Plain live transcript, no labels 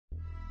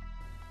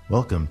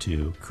Welcome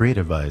to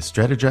Creativize,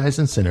 Strategize,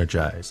 and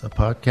Synergize, a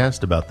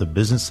podcast about the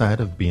business side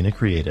of being a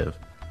creative.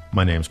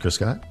 My name's Chris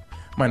Scott.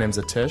 My name's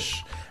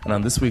Atish, and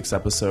on this week's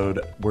episode,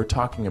 we're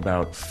talking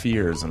about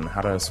fears and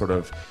how to sort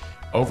of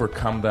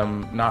overcome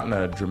them, not in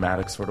a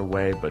dramatic sort of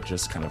way, but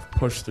just kind of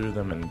push through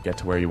them and get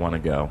to where you want to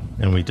go.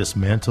 And we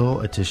dismantle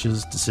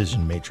Atish's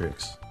decision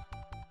matrix.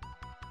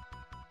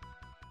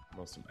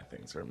 Most of my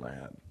things are in my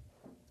head.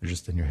 They're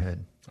just in your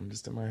head. I'm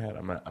just in my head.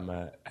 I'm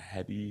a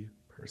heady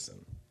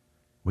person.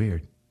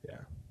 Weird. Yeah.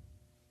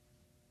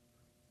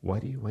 Why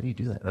do you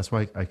do that? That's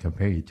why I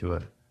compare you to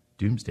a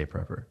doomsday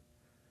prepper.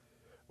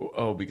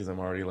 Oh, because I'm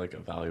already like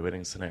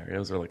evaluating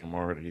scenarios, or like I'm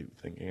already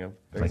thinking of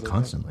things Like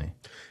constantly.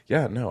 That.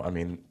 Yeah, no, I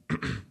mean,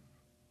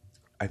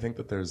 I think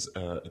that there's,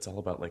 it's all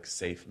about like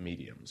safe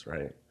mediums,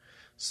 right?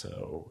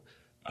 So,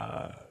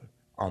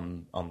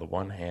 on the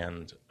one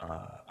hand,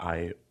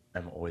 I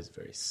am always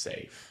very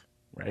safe,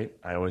 right?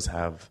 I always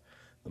have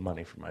the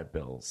money for my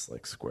bills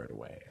like squared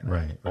away. And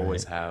right. I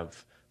always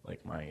have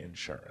like my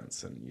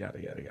insurance and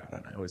yada, yada, yada.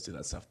 And I always do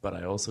that stuff. But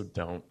I also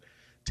don't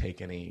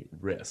take any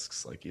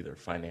risks, like either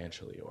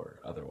financially or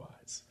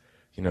otherwise.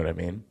 You know what I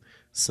mean?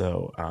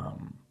 So,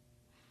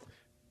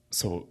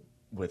 so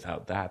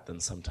without that, then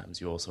sometimes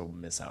you also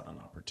miss out on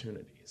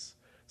opportunities.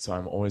 So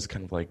I'm always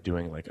kind of like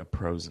doing like a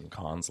pros and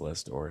cons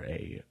list, or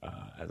a,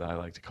 as I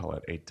like to call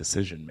it, a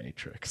decision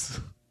matrix.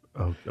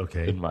 Oh,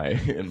 okay. in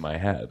my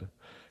head.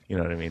 You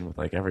know what I mean? With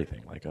like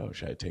everything, like, oh,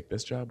 should I take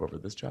this job over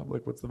this job?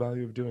 Like, what's the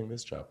value of doing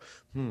this job?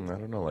 I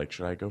don't know. Like,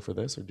 should I go for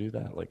this or do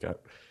that? Like,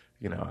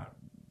 you know,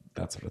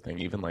 that sort of thing.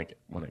 Even like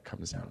when it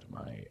comes down to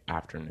my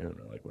afternoon,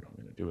 or like what I'm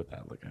going to do with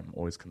that, like I'm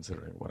always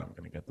considering what I'm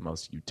going to get the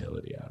most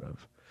utility out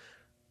of.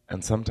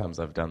 And sometimes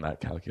I've done that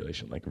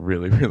calculation like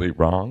really, really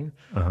wrong,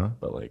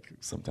 but like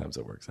sometimes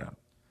it works out.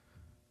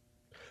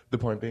 The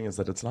point being is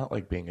that it's not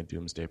like being a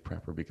doomsday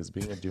prepper, because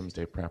being a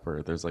doomsday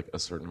prepper, there's like a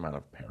certain amount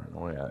of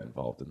paranoia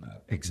involved in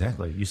that.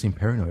 Exactly. You seem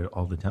paranoid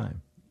all the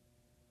time.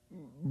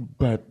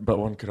 But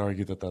one could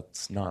argue that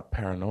that's not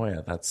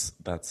paranoia. That's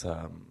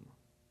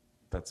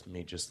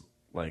me just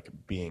like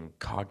being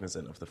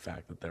cognizant of the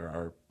fact that there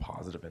are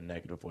positive and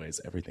negative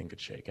ways everything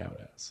could shake out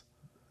as.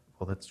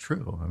 Well, that's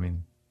true. I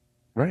mean,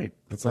 right.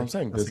 That's what I'm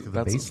saying. That's like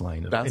the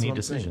baseline of any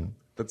decision.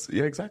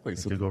 Yeah, exactly.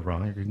 So it could go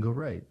wrong or it can go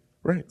right.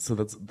 Right. So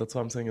that's what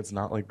I'm saying. It's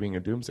not like being a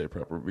doomsday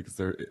prepper, because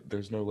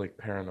there's no like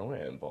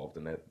paranoia involved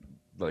in it.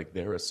 Like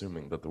they're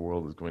assuming that the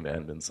world is going to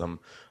end in some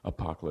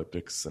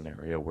apocalyptic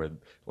scenario where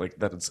like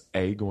that it's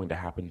A, going to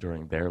happen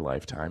during their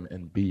lifetime,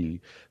 and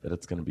B, that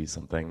it's going to be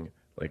something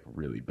like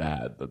really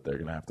bad that they're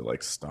going to have to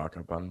like stock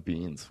up on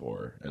beans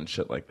for and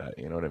shit like that.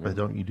 You know what I mean? But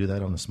don't you do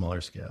that on a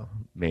smaller scale?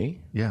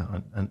 Me? Yeah.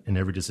 In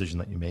every decision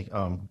that you make,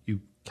 you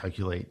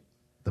calculate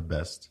the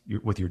best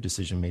with your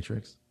decision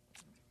matrix.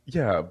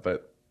 Yeah,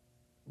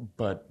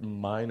 but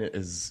mine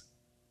is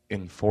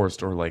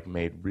enforced or like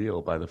made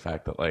real by the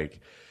fact that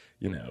like,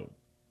 you know,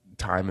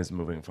 time is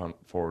moving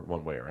forward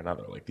one way or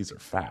another. Like these are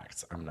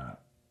facts. I'm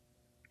not,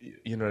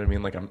 you know what I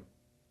mean? Like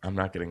I'm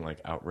not getting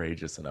like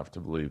outrageous enough to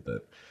believe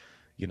that,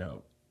 you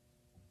know,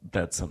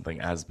 that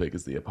something as big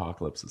as the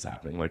apocalypse is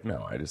happening. Like,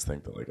 no, I just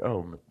think that like,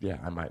 oh yeah,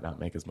 I might not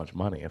make as much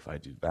money if I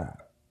do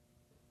that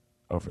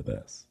over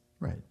this.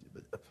 Right.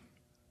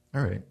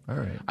 All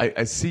right.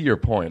 I see your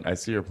point. I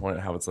see your point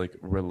how it's like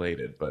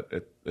related, but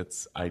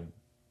it's I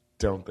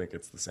don't think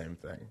it's the same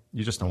thing.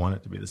 You just don't want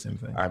it to be the same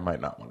thing. I might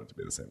not want it to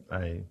be the same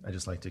thing. I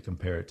just like to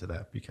compare it to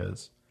that,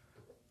 because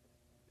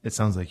it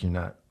sounds like you're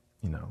not,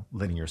 you know,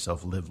 letting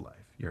yourself live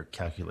life. You're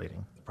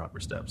calculating the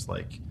proper steps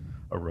like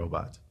a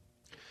robot.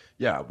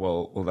 Yeah,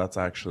 well, that's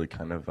actually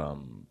kind of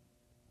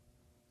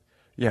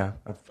yeah.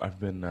 I've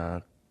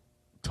been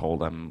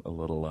told I'm a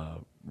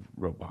little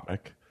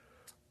robotic.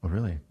 Oh,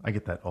 really? I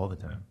get that all the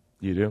time.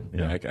 You do?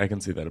 Yeah. I can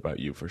see that about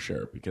you for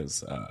sure,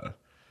 because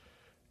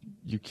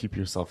you keep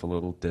yourself a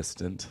little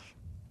distant.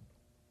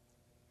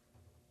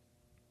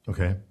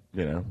 Okay.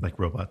 You know? Like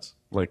robots.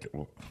 Like,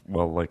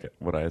 well, like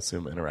what I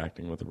assume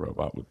interacting with a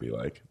robot would be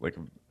like. Like,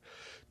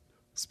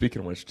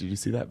 speaking of which, did you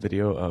see that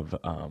video of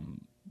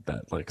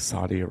that like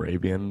Saudi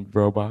Arabian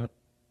robot?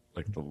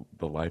 Like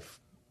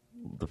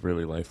the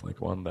really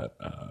lifelike one that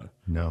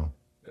No.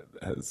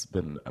 has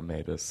been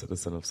made a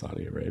citizen of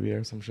Saudi Arabia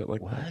or some shit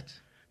like that. What?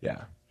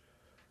 Yeah.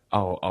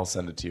 I'll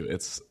send it to you.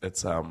 It's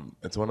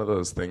one of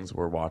those things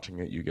where watching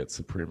it you get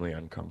supremely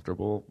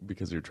uncomfortable,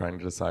 because you're trying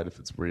to decide if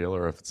it's real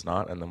or if it's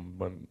not, and then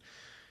when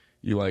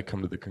you like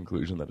come to the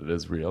conclusion that it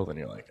is real, then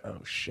you're like, oh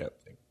shit.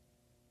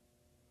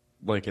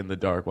 Like in the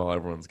dark, while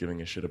everyone's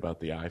giving a shit about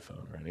the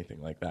iPhone or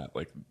anything like that,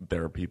 like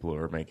there are people who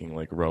are making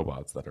like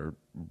robots that are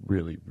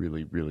really,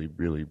 really, really,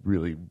 really,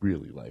 really,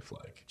 really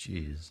lifelike.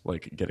 Jeez.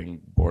 Like getting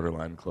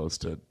borderline close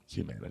to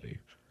humanity.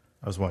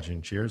 I was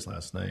watching Cheers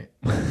last night,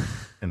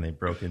 and they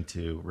broke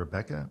into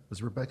Rebecca.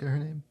 Was Rebecca her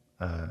name?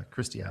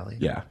 Christy Alley.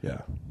 Yeah.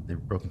 They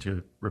broke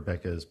into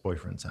Rebecca's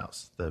boyfriend's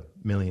house, the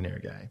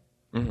millionaire guy.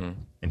 Mm-hmm.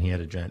 And he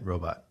had a giant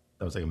robot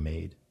that was like a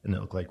maid, and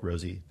it looked like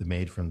Rosie, the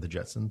maid from the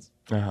Jetsons.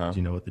 Uh-huh. Do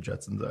you know what the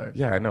Jetsons are?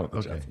 Yeah, I know what the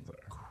Jetsons are.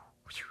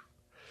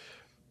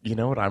 You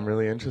know what I'm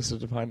really interested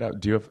to find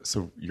out?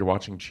 So you're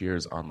watching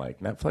Cheers on like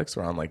Netflix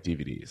or on like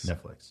DVDs?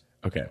 Netflix.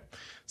 Okay.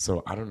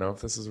 So I don't know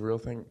if this is a real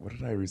thing. What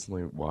did I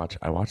recently watch?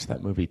 I watched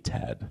that movie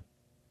Ted,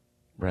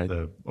 right?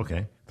 The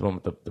Okay.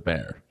 one with the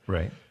bear.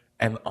 Right.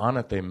 And on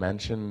it, they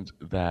mentioned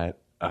that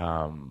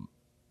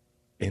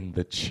in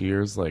the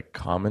Cheers like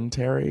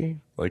commentary,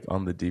 like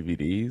on the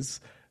DVDs,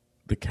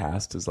 the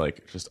cast is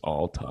like just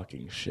all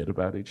talking shit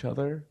about each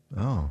other.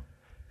 Oh.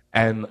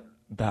 And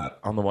that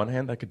on the one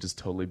hand, that could just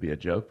totally be a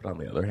joke, but on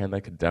the other hand,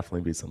 that could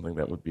definitely be something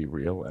that would be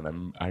real.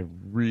 And I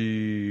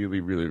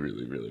really, really,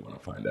 really, really want to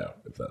find out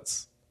if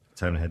that's.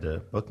 Time to head to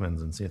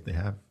Bookman's and see if they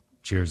have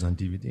Cheers on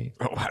DVD.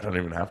 Oh, I don't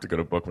even have to go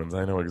to Bookman's.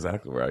 I know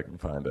exactly where I can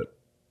find it.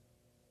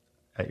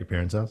 At your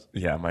parents' house?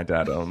 Yeah, my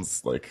dad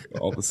owns like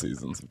all the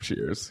seasons of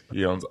Cheers.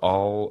 He owns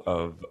all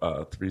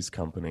of Three's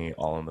Company,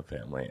 All in the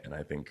Family, and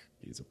I think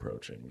he's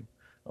approaching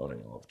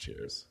owning all of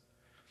Cheers.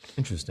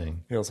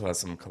 Interesting. He also has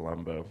some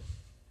Columbo.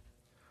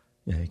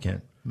 Yeah, you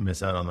can't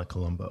miss out on the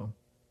Columbo.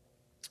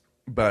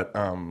 But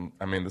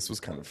I mean, this was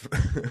kind of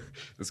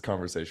this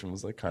conversation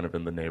was like kind of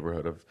in the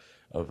neighborhood of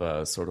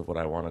sort of what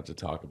I wanted to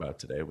talk about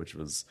today, which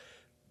was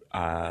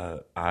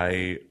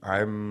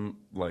I'm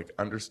like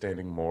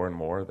understanding more and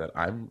more that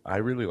I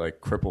really like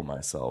cripple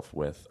myself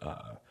with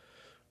I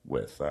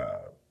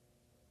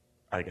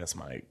guess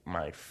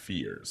my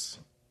fears.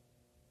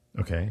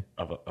 Okay.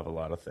 Of a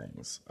lot of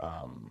things.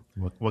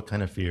 What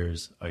kind of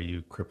fears are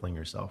you crippling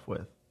yourself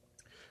with?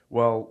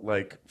 Well,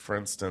 like for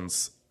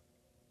instance,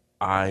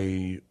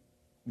 like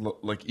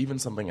even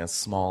something as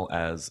small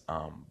as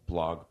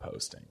blog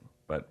posting,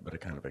 but it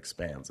kind of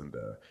expands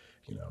into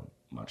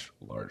much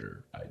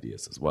larger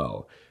ideas as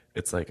well.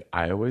 It's like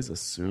I always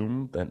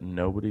assume that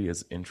nobody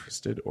is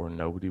interested or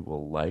nobody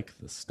will like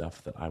the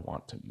stuff that I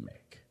want to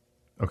make.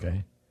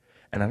 Okay.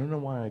 And I don't know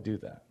why I do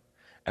that.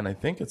 And I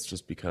think it's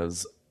just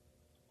because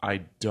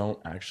I don't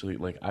actually,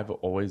 like, I've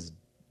always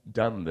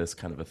done this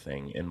kind of a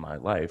thing in my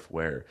life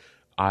where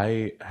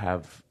I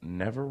have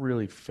never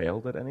really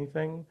failed at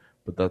anything,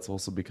 but that's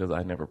also because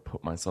I never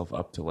put myself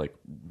up to, like,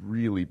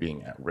 really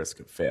being at risk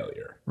of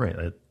failure.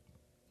 Right.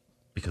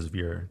 Because of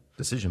your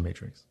decision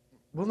matrix.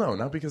 Well, no,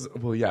 not because,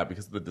 well, yeah,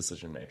 because of the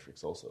decision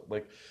matrix also.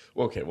 Like,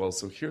 well, okay, well,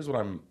 so here's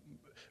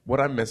what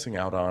I'm missing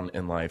out on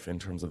in life in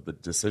terms of the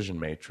decision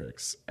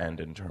matrix and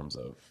in terms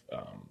of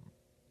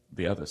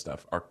the other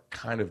stuff are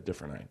kind of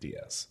different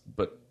ideas,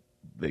 but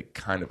they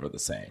kind of are the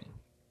same.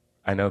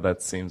 I know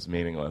that seems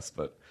meaningless,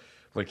 but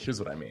like, here's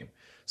what I mean.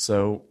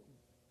 So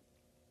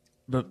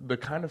the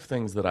kind of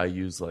things that I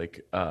use,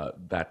 like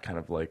that kind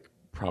of like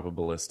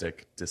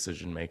probabilistic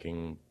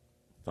decision-making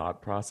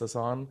thought process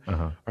on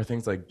are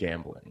things like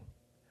gambling.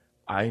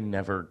 I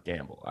never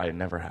gamble. I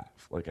never have.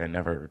 Like, I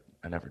never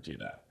do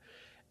that.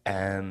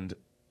 And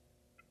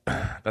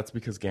that's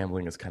because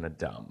gambling is kind of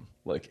dumb,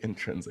 like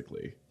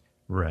intrinsically.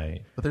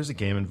 Right. But there's a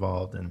game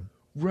involved and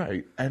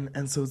right.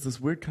 And so it's this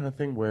weird kind of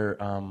thing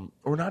where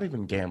or not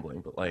even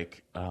gambling, but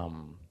like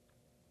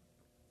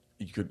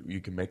you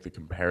can make the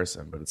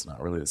comparison, but it's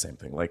not really the same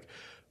thing. Like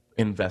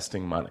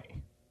investing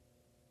money.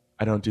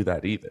 I don't do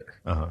that either.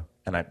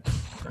 And I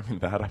mean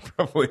that I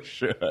probably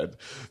should.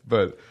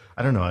 But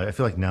I don't know. I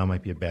feel like now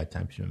might be a bad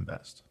time to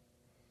invest.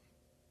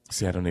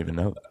 See, I don't even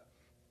know that.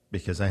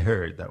 Because I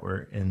heard that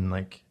we're in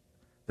like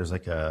there's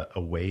like a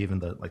wave in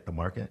the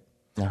market.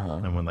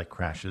 And when like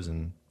crashes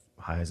and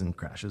highs and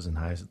crashes and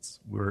highs,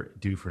 we're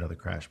due for another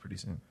crash pretty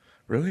soon.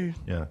 Really?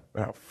 Yeah.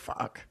 Oh,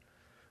 fuck.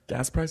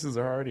 Gas prices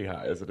are already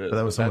high as it is. But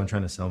that was someone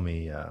trying to sell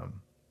me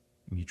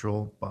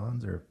mutual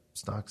bonds or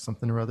stocks,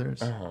 something or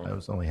others. I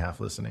was only half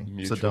listening.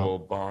 Mutual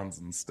bonds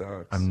and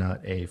stocks. I'm not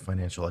a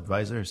financial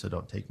advisor, so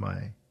don't take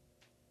my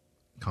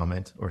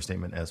comment or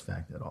statement as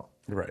fact at all.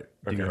 Right.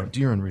 Okay. Do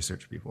your own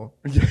research, people.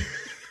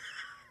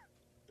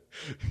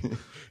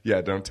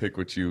 Yeah, don't take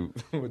what you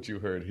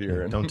heard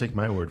here. Yeah, don't take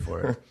my word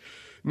for it.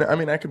 No, I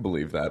mean, I could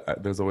believe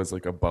that. There's always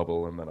like a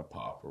bubble and then a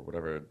pop or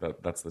whatever.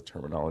 That's the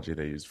terminology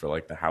they use for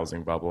like the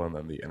housing bubble and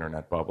then the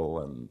internet bubble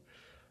and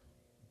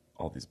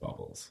all these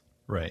bubbles.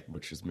 Right.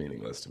 Which is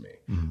meaningless to me.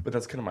 But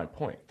that's kind of my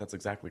point. That's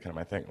exactly kind of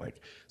my thing. Like,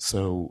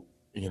 so,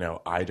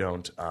 I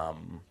don't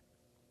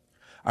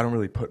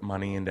really put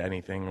money into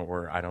anything,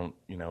 or I don't,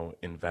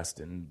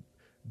 invest in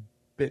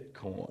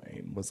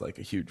Bitcoin was like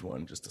a huge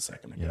one just a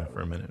second ago. Yeah,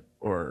 for a minute.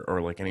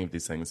 Or like any of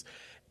these things.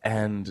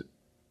 And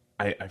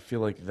I feel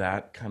like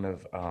that kind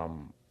of,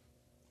 on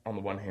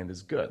the one hand,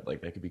 is good.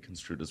 Like, that could be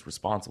construed as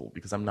responsible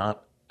because I'm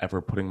not ever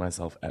putting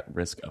myself at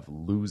risk of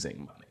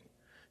losing money.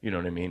 You know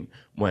what I mean?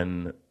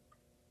 When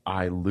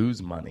I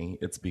lose money,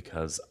 it's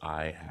because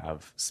I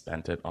have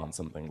spent it on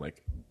something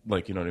like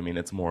you know what I mean?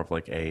 It's more of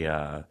like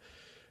a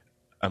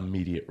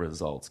immediate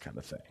results kind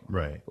of thing.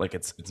 Right. Like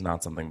it's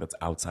not something that's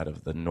outside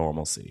of the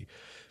normalcy.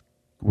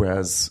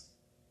 Whereas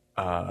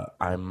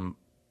I'm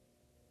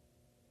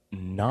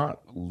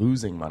not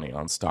losing money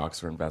on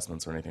stocks or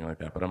investments or anything like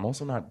that, but I'm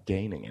also not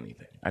gaining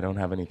anything. I don't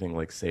have anything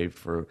like saved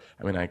for,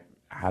 I mean, I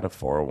had a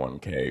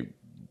 401k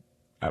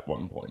at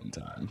one point in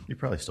time. You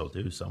probably still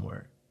do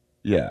somewhere.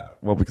 Yeah.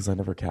 Well, because I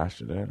never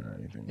cashed it in or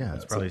anything. Yeah, like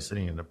it's that. probably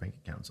sitting in a bank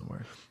account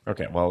somewhere.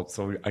 Okay, well,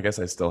 so I guess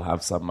I still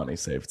have some money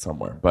saved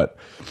somewhere, but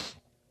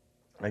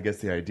I guess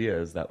the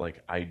idea is that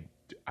like I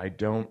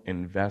don't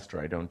invest or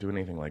I don't do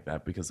anything like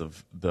that because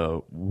of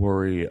the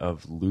worry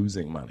of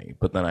losing money,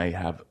 but then I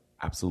have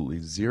absolutely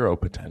zero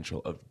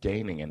potential of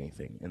gaining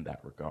anything in that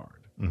regard.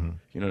 Mm-hmm.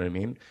 You know what I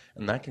mean?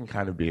 And that can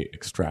kind of be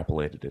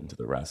extrapolated into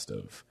the rest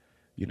of,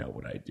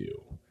 what I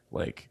do.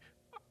 Like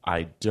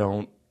I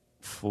don't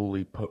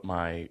fully put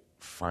my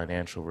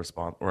financial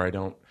response, or I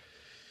don't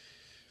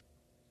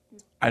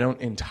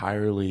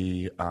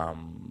entirely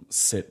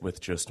sit with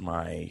just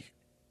my,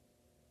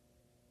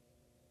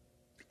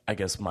 I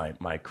guess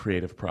my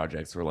creative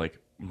projects or like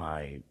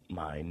my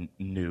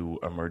new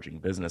emerging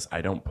business.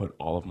 I don't put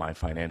all of my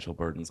financial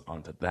burdens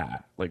onto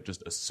that, like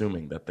just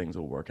assuming that things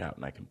will work out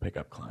and I can pick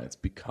up clients,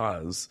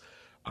 because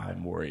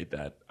I'm worried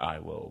that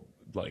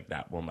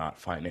that will not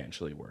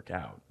financially work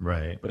out.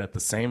 Right. But at the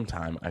same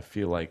time, I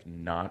feel like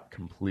not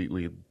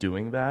completely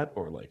doing that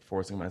or like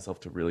forcing myself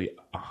to really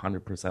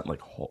 100% like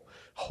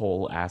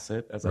whole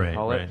asset, as I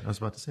call it. I was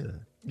about to say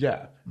that.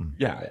 Yeah.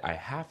 Yeah. I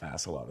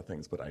half-ass a lot of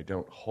things, but I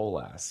don't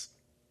whole-ass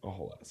a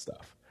whole lot of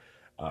stuff.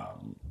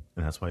 And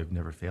that's why I've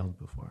never failed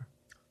before.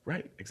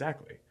 Right.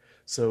 Exactly.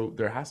 So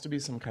there has to be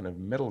some kind of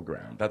middle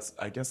ground.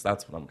 I guess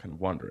that's what I'm kind of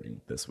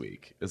wondering this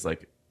week is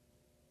like,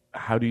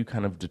 how do you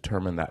kind of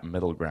determine that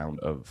middle ground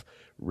of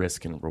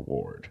risk and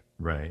reward?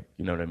 Right.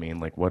 You know what I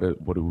mean? Like what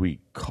do we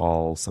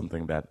call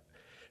something that,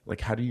 like,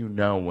 how do you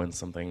know when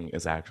something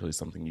is actually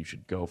something you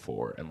should go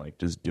for and like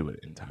just do it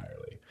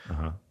entirely?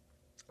 Uh-huh.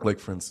 Like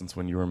for instance,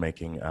 when you were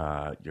making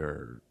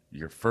your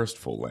first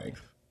full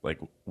length, like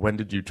when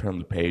did you turn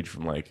the page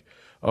from like,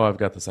 oh, I've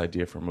got this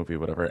idea for a movie,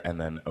 whatever, and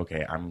then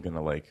okay, I'm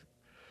gonna like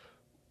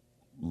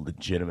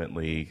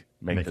legitimately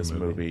make this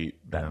movie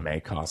that may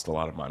cost a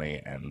lot of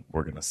money, and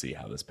we're gonna see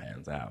how this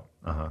pans out.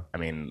 I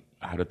mean,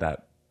 how did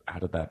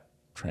that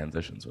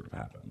transition sort of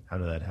happen? How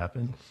did that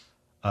happen?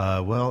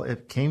 Well,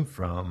 it came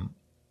from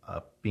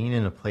being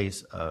in a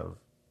place of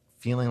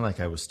feeling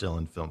like I was still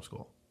in film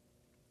school.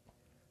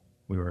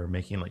 We were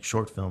making like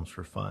short films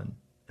for fun,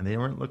 and they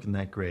weren't looking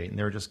that great, and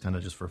they were just kind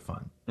of just for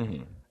fun.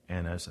 Mm-hmm.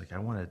 And I was like, I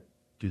want to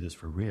do this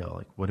for real.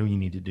 Like, what do we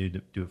need to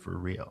do it for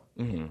real?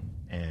 Mm-hmm.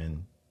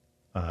 And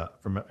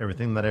from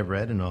everything that I've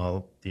read and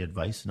all the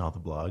advice and all the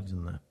blogs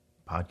and the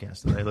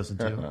podcasts that I listened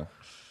to,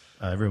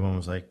 everyone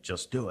was like,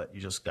 just do it.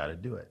 You just got to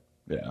do it.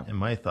 Yeah. And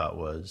my thought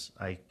was,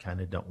 I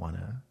kind of don't want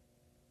to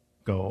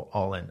go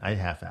all in. I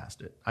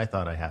half-assed it. I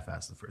thought I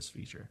half-assed the first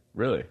feature.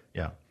 Really?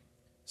 Yeah.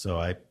 So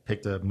I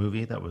picked a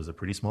movie that was a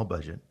pretty small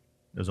budget.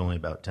 It was only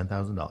about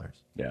 $10,000.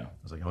 Yeah. I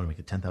was like, I want to make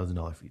a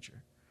 $10,000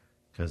 feature.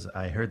 Because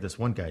I heard this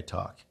one guy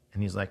talk,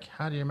 and he's like,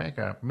 how do you make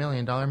a $1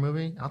 million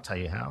movie? I'll tell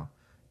you how.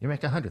 You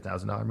make a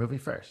 $100,000 movie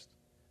first.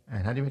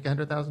 And how do you make a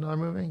 $100,000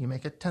 movie? You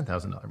make a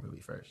 $10,000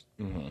 movie first.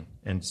 Mm-hmm.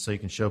 And so you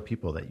can show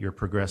people that you're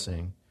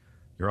progressing.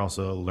 You're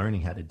also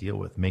learning how to deal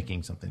with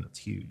making something that's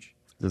huge.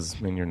 Does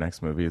this mean your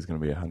next movie is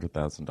going to be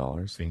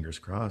 $100,000? Fingers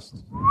crossed.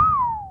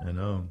 I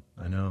know.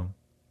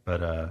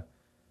 But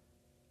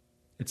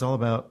it's all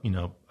about,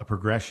 a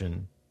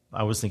progression.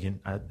 I was thinking,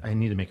 I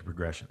need to make a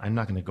progression. I'm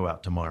not going to go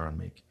out tomorrow and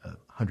make a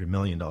 $100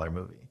 million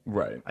movie.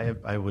 Right.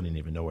 I wouldn't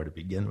even know where to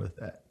begin with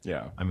that.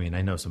 Yeah. I mean,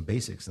 I know some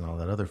basics and all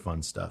that other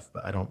fun stuff,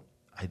 but I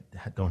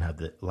don't have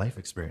the life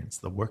experience,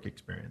 the work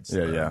experience.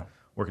 Yeah.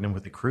 Working in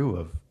with the crew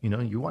of,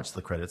 you watch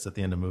the credits at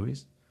the end of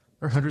movies.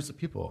 There are hundreds of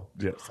people.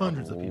 Yes,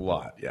 hundreds of people. A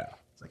lot, yeah.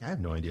 It's like, I have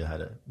no idea how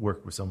to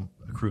work with a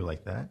crew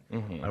like that.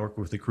 Mm-hmm. I work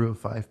with a crew of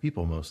 5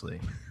 people mostly,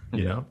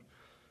 you know?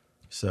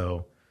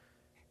 So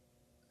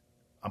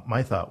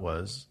my thought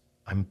was,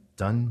 I'm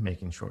done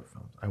making short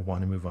films. I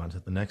want to move on to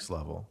the next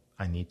level.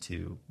 I need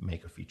to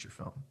make a feature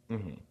film.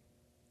 Mm-hmm.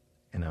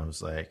 And I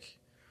was like,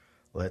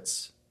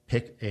 let's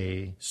pick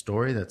a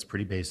story that's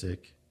pretty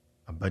basic,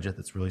 a budget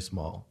that's really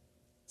small.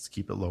 Let's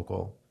keep it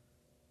local.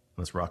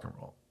 Let's rock and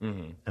roll.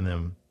 Mm-hmm. And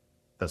then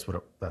that's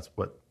what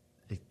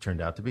it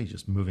turned out to be,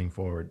 just moving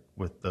forward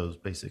with those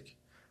basic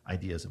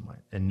ideas in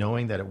mind. And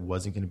knowing that it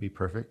wasn't going to be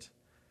perfect,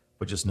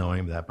 but just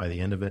knowing that by the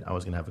end of it, I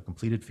was going to have a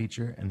completed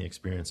feature and the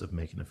experience of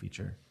making a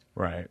feature.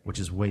 Right. Which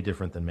is way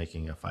different than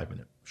making a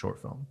 5-minute short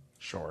film.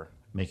 Sure.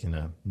 Making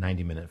a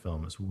 90-minute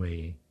film is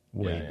way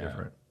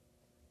different.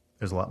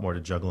 There's a lot more to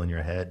juggle in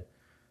your head.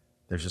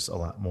 There's just a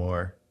lot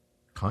more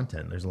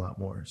content. There's a lot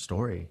more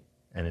story.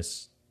 And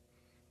it's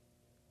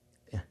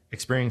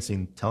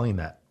telling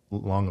that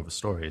long of a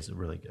story is a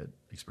really good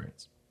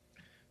experience.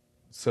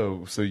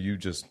 So you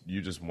just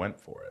went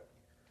for it.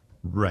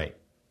 Right.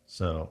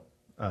 So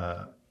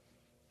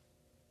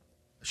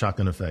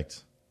shotgun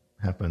effect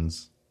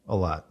happens a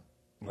lot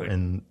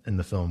in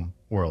the film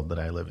world that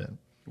I live in.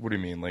 What do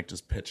you mean? Like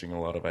just pitching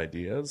a lot of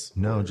ideas?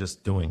 No, or?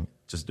 just doing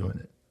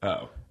it.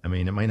 Oh. I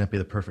mean, it might not be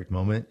the perfect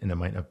moment and it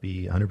might not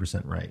be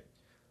 100% right,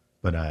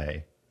 but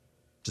I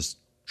just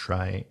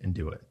try and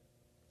do it.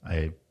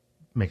 I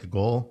make a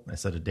goal, I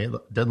set a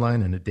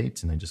deadline and a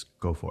date, and I just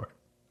go for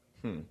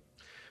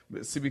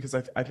it. See, because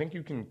I think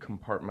you can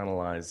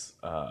compartmentalize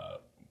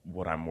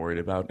what I'm worried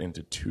about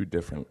into 2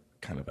 different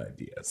kind of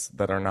ideas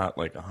that are not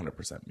like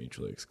 100%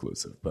 mutually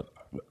exclusive, but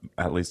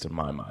at least in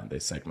my mind, they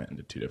segment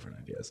into two different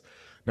ideas.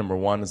 Number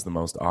one is the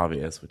most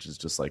obvious, which is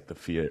just like the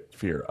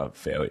fear of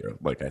failure.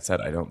 Like I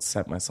said, I don't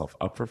set myself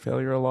up for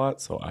failure a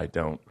lot, so I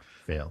don't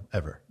Fail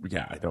ever.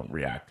 yeah, I don't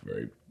react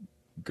very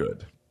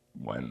good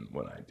when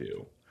I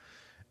do.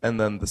 And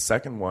then the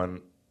second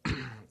one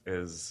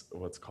is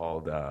what's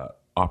called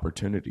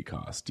opportunity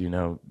cost. Do you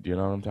know what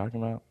I'm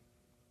talking about?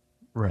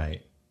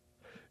 Right.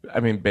 I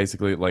mean,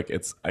 basically, like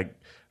as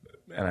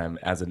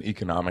an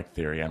economic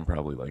theory, I'm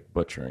probably like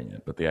butchering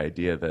it, but the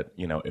idea that,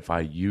 if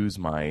I use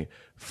my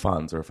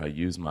funds or if I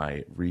use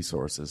my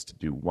resources to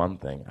do one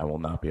thing, I will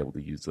not be able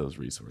to use those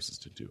resources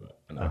to do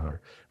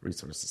another.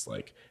 Resources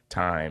like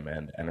time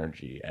and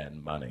energy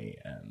and money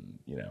and,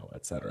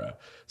 et cetera.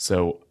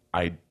 So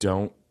I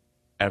don't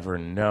ever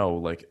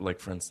know, like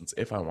for instance,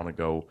 if I want to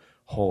go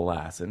whole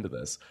ass into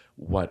this,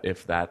 what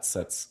if that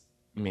sets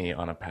me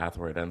on a path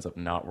where it ends up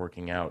not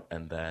working out,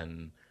 and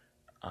then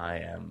I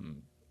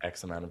am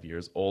X amount of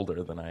years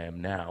older than I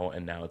am now,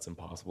 and now it's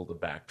impossible to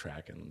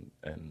backtrack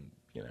and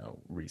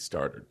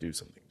restart or do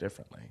something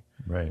differently.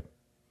 Right.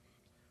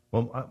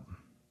 Well,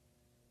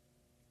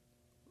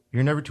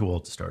 you're never too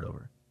old to start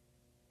over.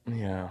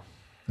 Yeah.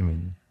 I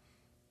mean,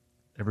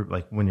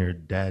 like when your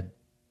dad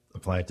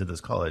applied to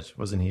this college,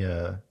 wasn't he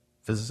a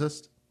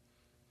physicist?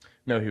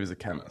 No, he was a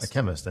chemist. A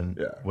chemist. And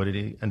yeah. What did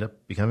he end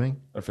up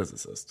becoming? A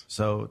physicist.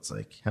 So it's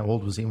like, how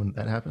old was he when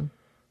that happened?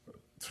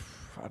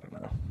 I don't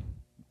know.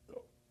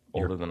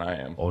 Older than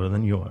I am. Older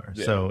than you are.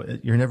 Yeah. So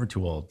you're never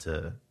too old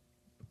to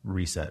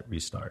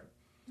restart.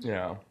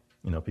 Yeah.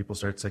 People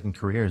start second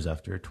careers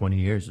after 20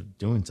 years of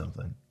doing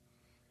something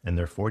in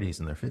their 40s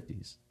and their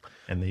 50s,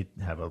 and they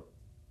have a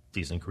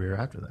decent career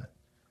after that.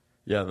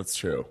 Yeah, that's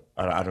true.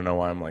 I don't know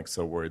why I'm like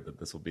so worried that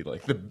this will be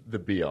like the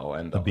be all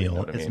end all. The be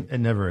all. It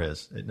never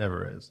is. It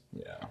never is.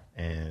 Yeah.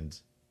 And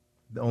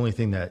the only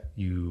thing that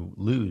you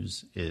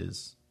lose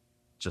is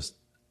just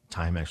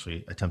time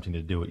actually attempting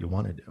to do what you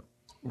want to do.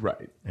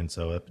 Right. And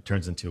so it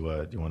turns into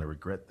do you want to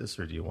regret this,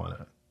 or do you want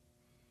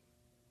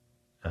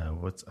to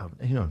what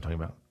I'm talking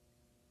about?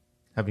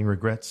 Having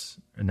regrets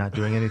and not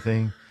doing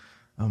anything.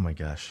 Oh my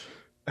gosh.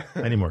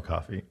 I need more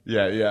coffee.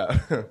 Yeah.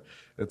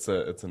 It's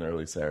an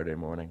early Saturday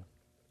morning.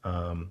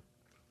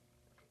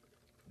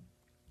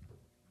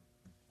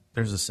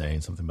 There's a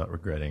saying, something about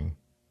regretting,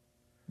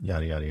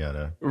 yada yada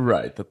yada.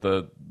 Right.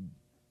 That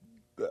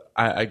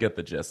I get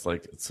the gist.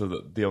 Like, so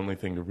the only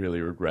thing to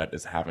really regret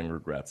is having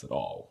regrets at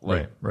all.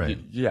 Like, right.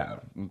 Yeah,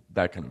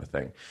 that kind of a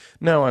thing.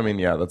 No, I mean,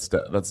 yeah, that's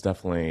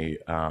definitely.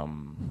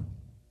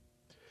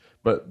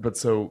 But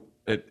so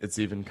it's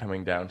even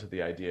coming down to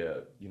the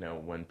idea.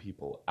 When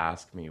people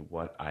ask me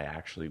what I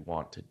actually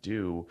want to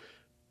do,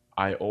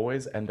 I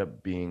always end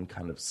up being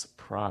kind of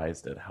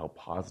surprised at how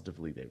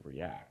positively they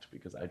react,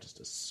 because I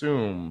just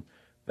assume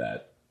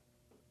that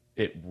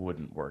it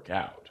wouldn't work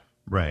out.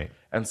 Right.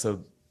 And so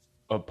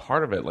a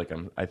part of it, like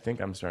I think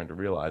I'm starting to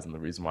realize, and the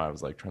reason why I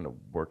was like trying to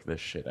work this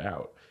shit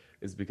out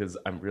is because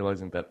I'm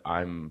realizing that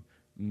I'm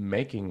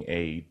making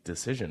a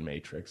decision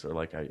matrix, or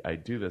like I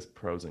do this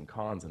pros and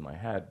cons in my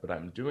head, but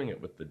I'm doing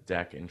it with the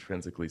deck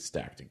intrinsically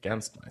stacked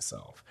against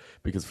myself,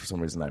 because for some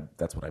reason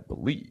that's what I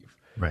believe.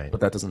 Right.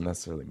 But that doesn't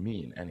necessarily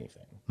mean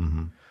anything.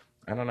 Mm-hmm.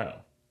 I don't know.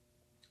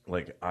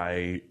 Like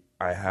I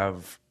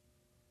have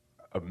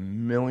a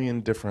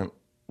million different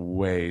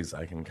ways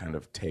I can kind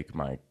of take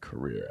my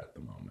career at the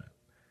moment.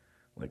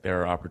 Like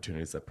there are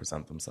opportunities that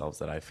present themselves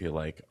that I feel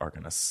like are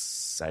going to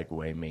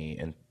segue me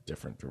in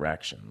different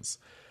directions.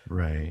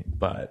 Right.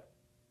 But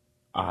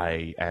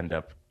I end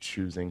up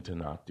choosing to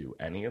not do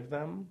any of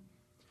them.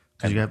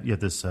 Because you have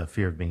this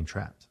fear of being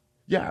trapped.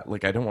 Yeah.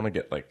 Like I don't want to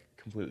get like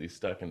completely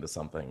stuck into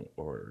something,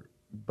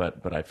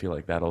 but I feel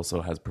like that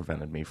also has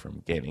prevented me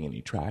from gaining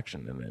any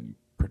traction in any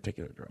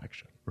particular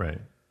direction. Right.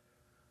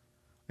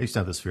 I used to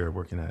have this fear of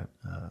working at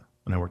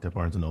when I worked at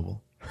Barnes and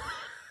Noble.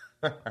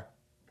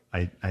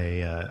 I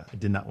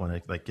did not want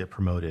to like get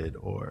promoted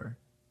or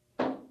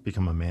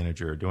become a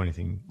manager or do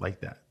anything like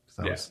that.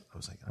 Because I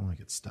was like, I don't want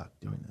to get stuck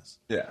doing this.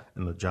 Yeah.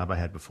 And the job I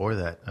had before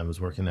that, I was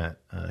working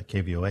at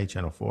KVOA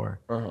Channel 4.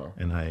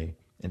 And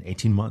in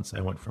 18 months,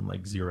 I went from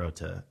like 0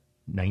 to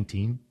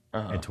 19.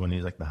 And 20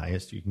 is like the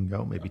highest you can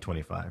go, maybe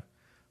 25.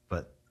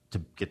 But to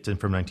get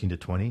from 19 to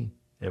 20,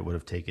 it would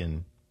have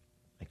taken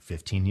like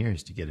 15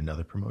 years to get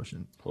another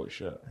promotion. Holy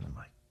shit. And I'm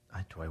like,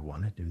 do I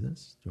want to do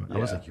this? I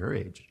was like your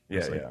age. I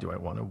was like, do I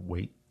want to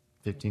wait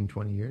 15,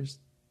 20 years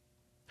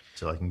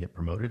till I can get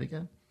promoted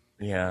again?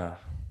 Yeah.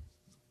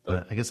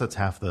 But I guess that's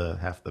half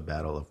the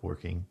battle of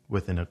working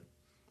within an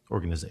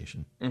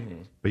organization.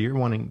 Mm-hmm. But you're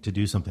wanting to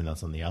do something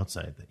that's on the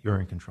outside that you're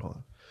in control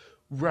of.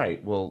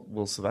 Right.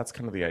 Well, so that's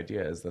kind of the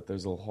idea, is that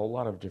there's a whole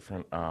lot of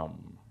different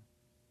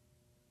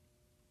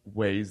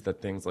ways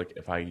that things, like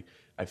if I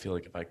feel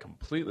like if I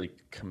completely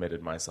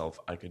committed myself,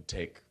 I could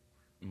take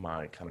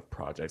my kind of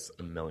projects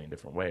a million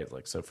different ways.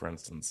 Like, so for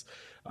instance,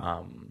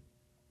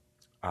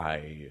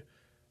 I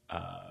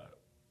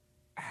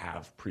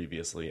have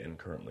previously and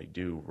currently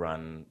do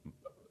run,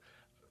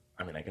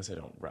 I mean, I guess I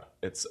don't run.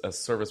 It's a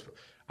service.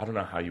 I don't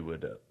know how you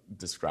would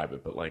describe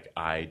it, but like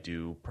I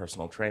do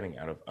personal training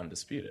out of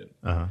Undisputed.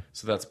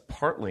 So that's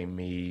partly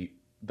me.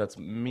 That's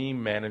me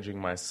managing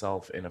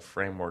myself in a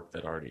framework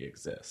that already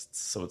exists.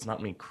 So it's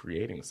not me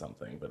creating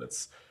something, but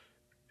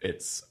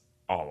it's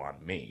all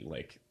on me.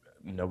 Like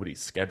nobody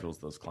schedules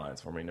those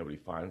clients for me. Nobody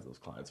finds those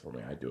clients for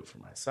me. I do it for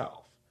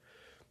myself.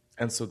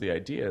 And so the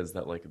idea is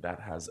that like that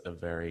has a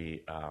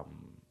very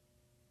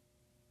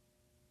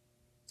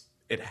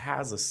it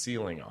has a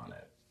ceiling on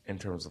it in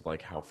terms of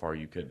like how far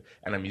you could,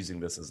 and I'm using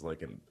this as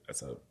like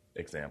as a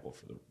example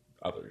for the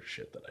other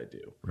shit that I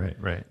do.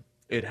 Right.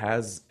 It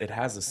has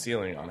a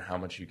ceiling on how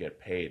much you get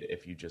paid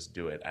if you just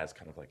do it as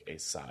kind of like a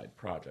side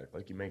project.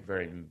 Like you make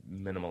very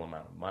minimal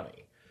amount of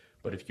money.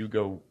 But if you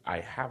go, I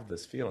have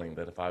this feeling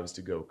that if I was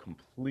to go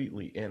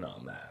completely in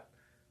on that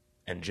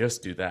and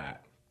just do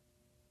that,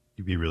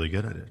 You'd be really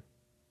good at it.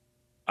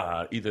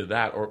 Either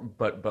that or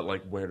but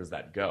like where does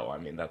that go? I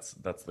mean that's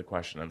the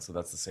question. And so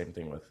that's the same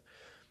thing with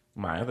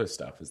my other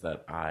stuff, is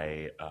that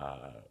I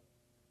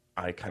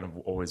kind of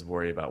always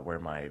worry about where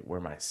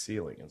my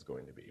ceiling is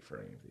going to be for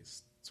any of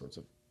these sorts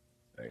of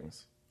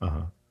things.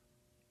 And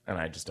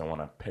I just don't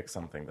want to pick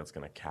something that's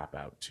going to cap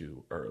out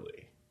too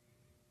early.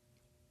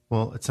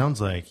 Well, it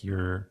sounds like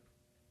you're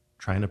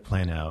trying to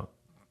plan out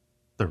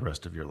the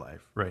rest of your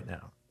life right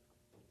now.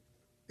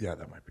 Yeah,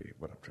 that might be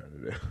what I'm trying to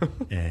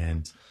do.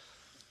 And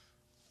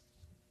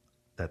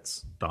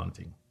that's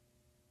daunting.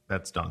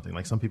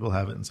 Like some people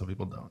have it and some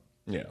people don't.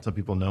 Yeah. Some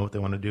people know what they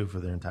want to do for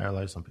their entire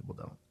life. Some people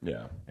don't.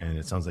 Yeah. And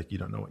it sounds like you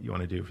don't know what you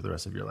want to do for the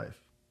rest of your life.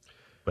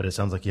 But it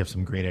sounds like you have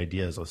some great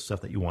ideas of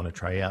stuff that you want to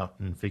try out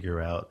and figure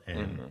out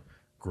and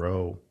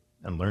grow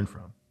and learn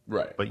from.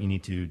 Right. But you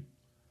need to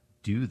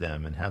do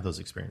them and have those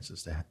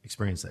experiences to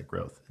experience that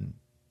growth and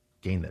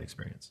gain that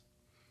experience.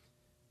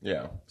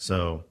 Yeah.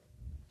 So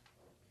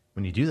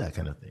when you do that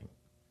kind of thing,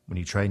 when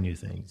you try new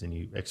things and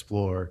you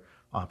explore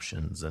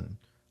options and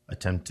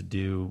attempt to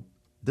do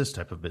this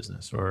type of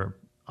business or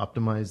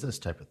optimize this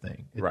type of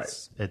thing,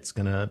 it's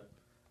going to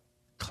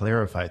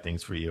clarify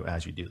things for you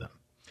as you do them.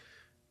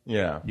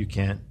 Yeah. You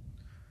can't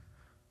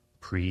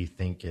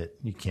pre-think it.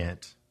 You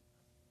can't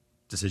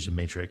decision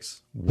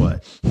matrix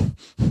what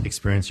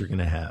experience you're going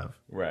to have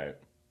Right.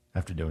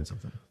 after doing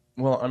something.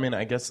 Well, I mean,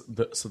 I guess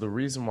the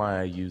reason why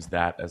I use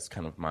that as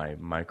kind of my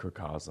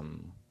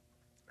microcosm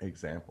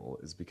example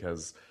is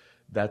because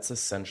that's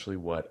essentially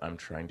what I'm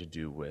trying to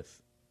do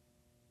with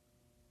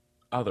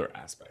other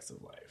aspects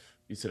of life.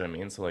 You see what I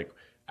mean? So like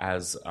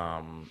as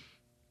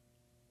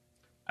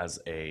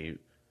a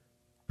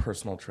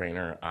personal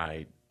trainer,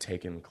 I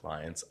take in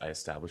clients, I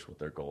establish what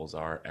their goals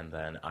are, and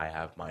then I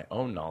have my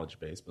own knowledge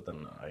base, but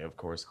then I, of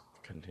course,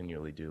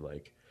 continually do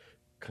like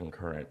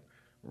concurrent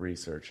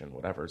research and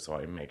whatever, so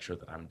I make sure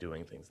that I'm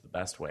doing things the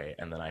best way,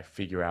 and then I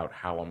figure out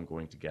how I'm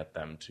going to get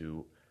them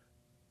to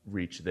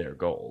reach their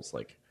goals,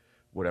 like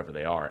whatever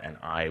they are, and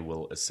I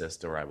will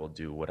assist or I will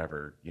do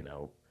whatever,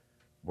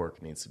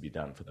 work needs to be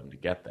done for them to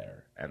get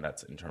there, and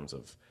that's in terms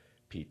of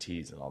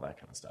PTs and all that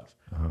kind of stuff.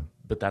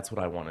 But that's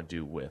what I want to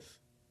do with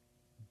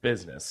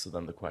business. So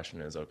then the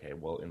question is, okay,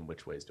 well, in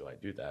which ways do I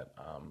do that?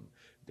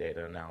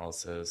 Data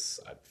analysis.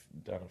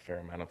 I've done a fair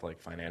amount of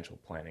like financial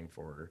planning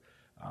for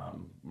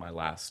my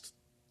last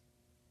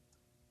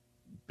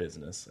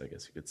business, I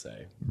guess you could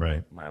say.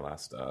 Right. My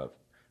last,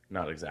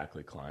 not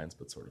exactly clients,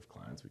 but sort of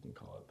clients, we can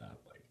call it that.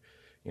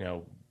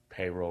 Like,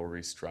 payroll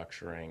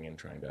restructuring and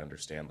trying to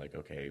understand like,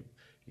 okay,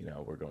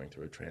 we're going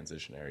through a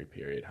transitionary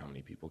period. How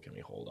many people can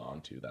we hold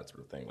on to? That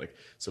sort of thing. Like,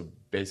 so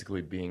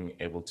basically being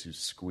able to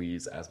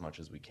squeeze as much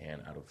as we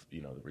can out of,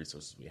 the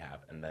resources we have,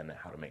 and then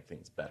how to make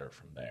things better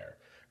from there.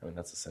 I mean,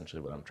 that's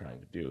essentially what I'm trying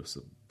to do.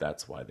 So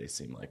that's why they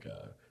seem like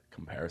a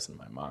comparison in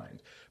my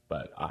mind.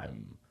 But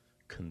I'm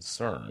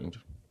concerned,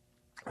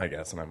 I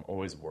guess, and I'm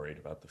always worried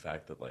about the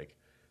fact that, like,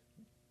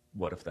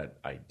 what if that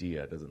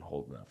idea doesn't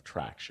hold enough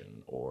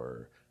traction,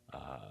 or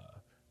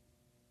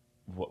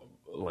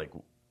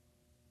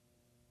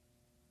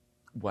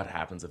what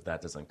happens if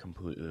that doesn't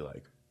completely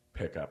like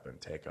pick up and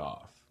take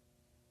off?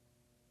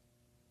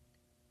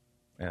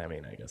 And I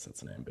mean, I guess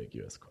it's an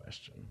ambiguous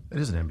question. It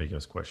is an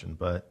ambiguous question,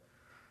 but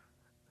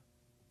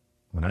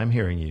what I'm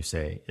hearing you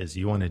say is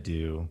you want to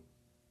do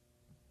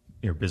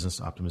your business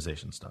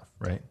optimization stuff,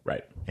 right?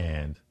 Right.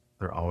 And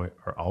there are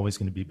always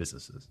going to be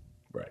businesses.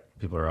 Right.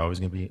 People are always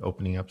going to be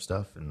opening up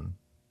stuff, and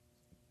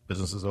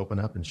businesses open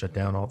up and shut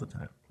down all the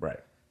time. Right.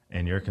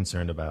 And you're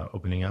concerned about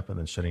opening up and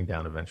then shutting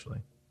down eventually.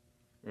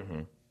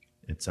 Mm-hmm.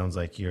 It sounds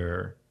like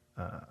you're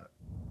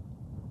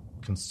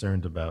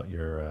concerned about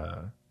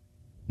your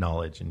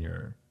knowledge and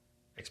your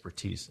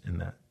expertise in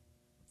that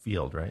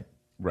field, right?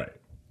 Right.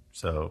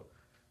 So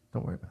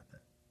don't worry about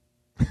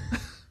that.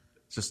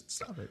 Just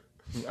stop it.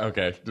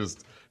 Okay.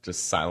 Just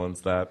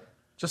silence that.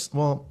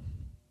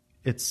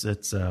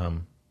 It's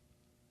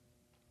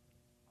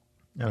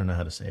I don't know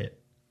how to say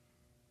it.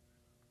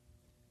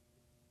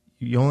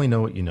 You only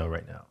know what you know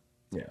right now.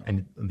 Yeah.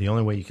 And the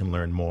only way you can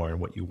learn more and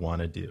what you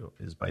want to do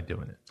is by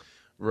doing it.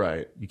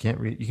 Right. You can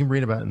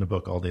read about it in a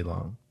book all day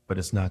long, but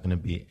it's not going to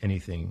be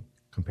anything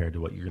compared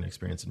to what you're going to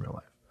experience in real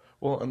life.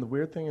 Well, and the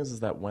weird thing is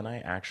that when I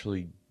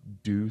actually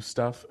do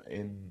stuff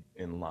in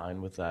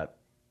line with that,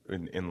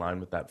 in line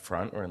with that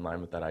front or in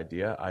line with that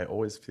idea, I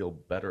always feel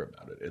better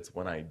about it. It's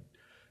when I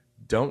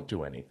don't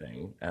do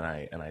anything and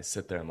I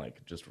sit there and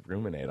like just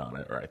ruminate on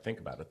it or I think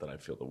about it that I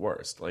feel the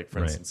worst. Like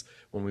for instance,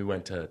 when we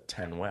went to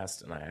 10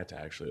 West and I had to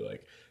actually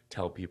like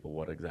tell people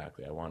what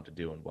exactly I wanted to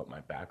do and what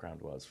my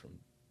background was from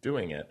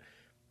doing it,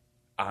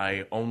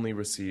 I only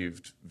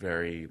received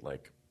very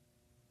like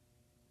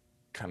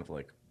kind of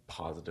like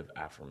positive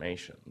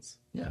affirmations.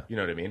 Yeah. You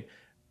know what I mean?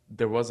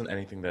 There wasn't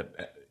anything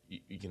that,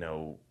 you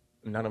know,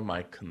 none of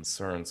my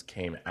concerns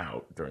came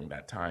out during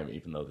that time,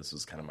 even though this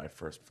was kind of my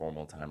first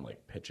formal time,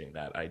 like pitching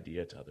that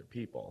idea to other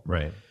people.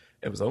 Right.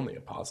 It was only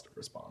a positive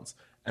response.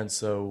 And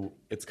so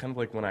it's kind of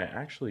like when I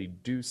actually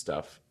do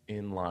stuff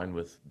in line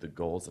with the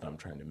goals that I'm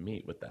trying to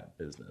meet with that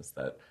business,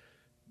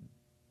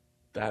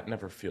 that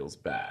never feels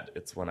bad.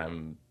 It's when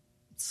I'm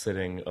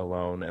sitting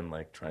alone and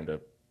like trying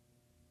to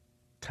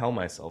tell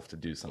myself to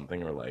do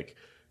something or like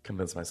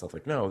convince myself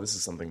like, no, this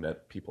is something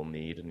that people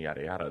need and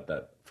yada yada,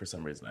 that for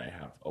some reason I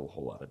have a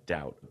whole lot of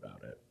doubt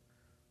about it.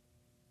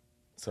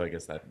 So I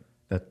guess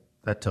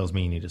that tells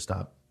me you need to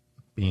stop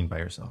being by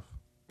yourself.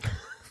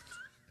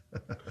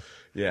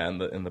 Yeah,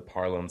 in the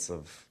parlance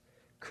of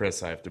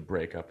Chris, I have to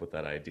break up with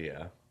that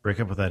idea. Break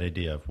up with that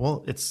idea of,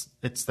 well, it's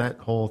that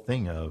whole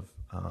thing of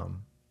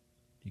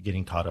you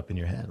getting caught up in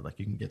your head. Like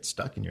you can get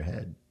stuck in your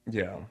head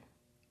Yeah.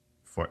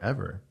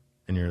 forever.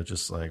 And you're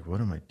just like, what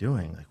am I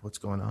doing? Like, what's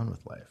going on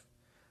with life?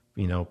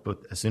 You know, but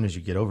as soon as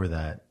you get over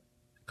that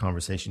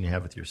conversation you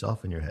have with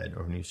yourself in your head,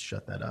 or when you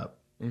shut that up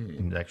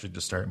and actually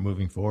just start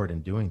moving forward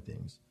and doing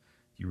things,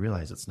 you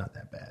realize it's not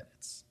that bad.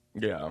 It's,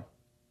 Yeah.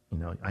 you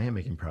know, I am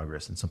making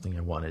progress in something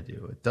I want to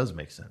do. It does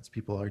make sense.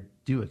 People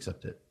do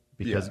accept it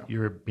because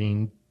you're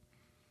being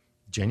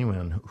genuine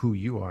on who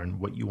you are and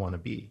what you want to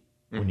be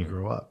when you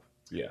grow up.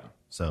 Yeah.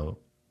 So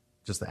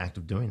just the act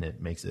of doing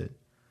it makes it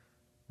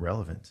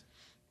relevant.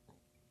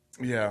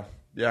 Yeah.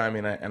 Yeah, I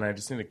mean, I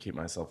just need to keep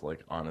myself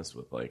like honest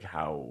with like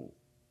how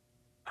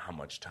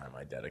much time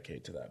I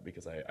dedicate to that,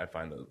 because I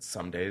find that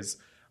some days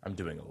I'm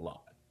doing a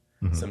lot.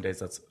 Some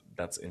days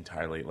that's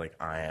entirely like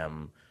I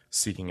am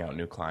seeking out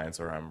new clients,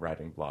 or I'm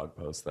writing blog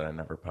posts that I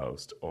never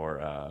post, or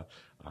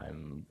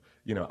I'm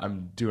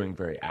doing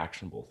very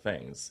actionable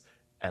things.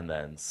 And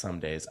then some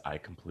days I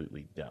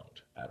completely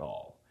don't at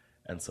all.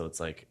 And so it's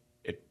like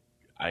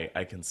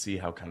I can see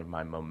how kind of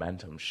my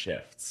momentum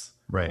shifts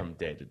from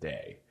day to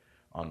day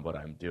on what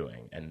I'm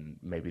doing. And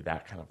maybe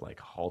that kind of like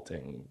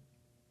halting,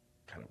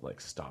 kind of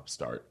like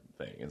stop-start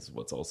thing is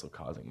what's also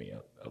causing me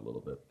a little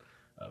bit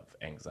of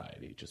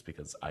anxiety, just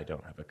because I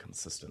don't have a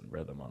consistent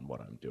rhythm on what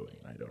I'm doing.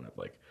 And I don't have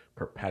like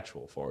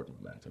perpetual forward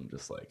momentum.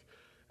 Just like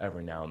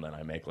every now and then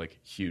I make like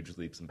huge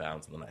leaps and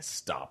bounds, and then I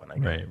stop and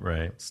I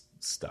get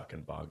stuck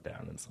and bogged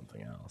down in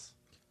something else.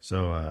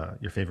 So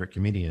your favorite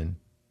comedian,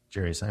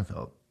 Jerry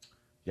Seinfeld,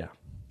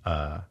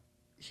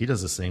 he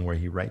does this thing where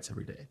he writes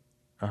every day.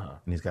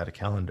 And he's got a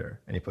calendar,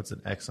 and he puts an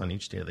X on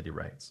each day that he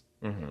writes.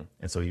 And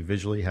so he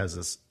visually has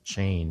this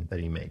chain that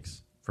he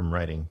makes from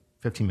writing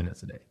 15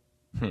 minutes a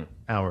day,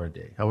 hour a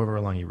day, however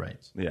long he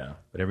writes. Yeah.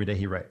 But every day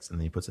he writes, and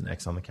then he puts an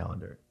X on the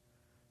calendar.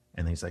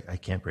 And he's like, I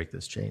can't break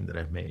this chain that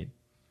I've made.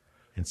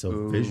 And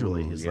so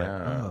visually he's like,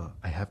 oh,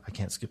 I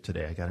can't skip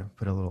today. I got to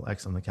put a little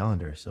X on the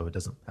calendar so it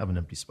doesn't have an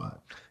empty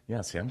spot.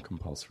 Yeah, see, I'm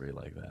compulsory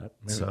like that.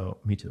 Maybe. So,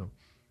 me too.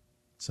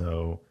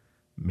 So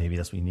maybe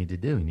that's what you need to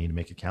do. You need to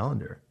make a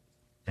calendar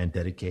and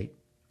dedicate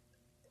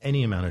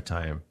any amount of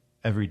time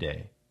every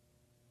day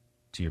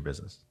to your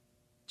business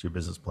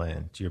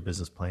plan, to your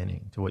business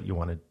planning, to what you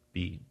want to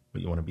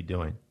be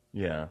doing.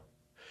 Yeah.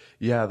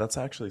 Yeah, that's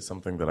actually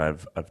something that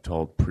I've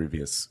told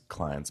previous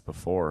clients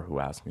before who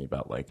asked me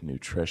about like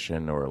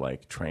nutrition or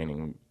like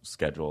training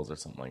schedules or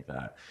something like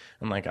that.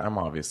 And like, I'm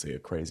obviously a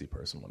crazy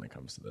person when it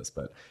comes to this,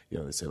 but you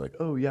know, they say like,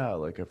 oh yeah,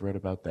 like I've read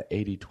about the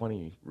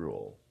 80-20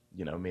 rule,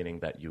 you know, meaning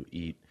that you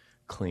eat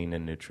clean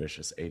and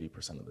nutritious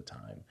 80% of the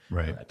time.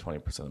 Right. And that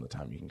 20% of the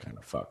time you can kind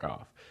of fuck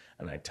off.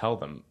 And I tell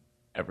them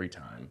every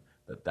time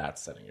that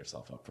that's setting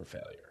yourself up for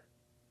failure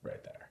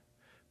right there.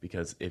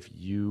 Because if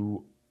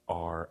you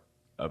are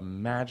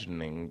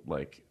imagining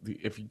like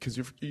because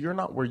you're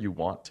not where you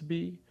want to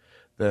be,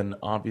 then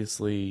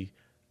obviously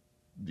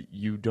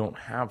you don't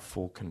have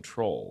full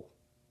control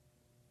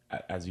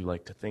as you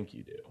like to think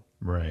you do.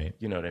 Right.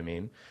 You know what I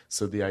mean?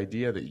 So the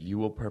idea that you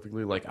will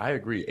perfectly, like, I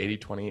agree,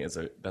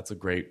 80-20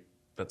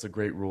 that's a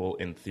great rule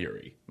in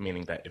theory,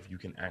 meaning that if you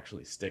can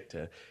actually stick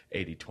to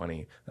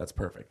 80-20, that's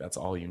perfect. That's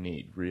all you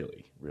need,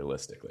 really,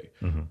 realistically.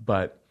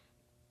 But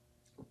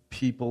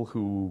people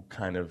who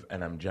kind of,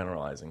 and I'm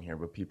generalizing here,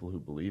 but people who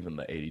believe in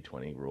the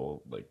 80-20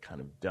 rule, like,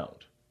 kind of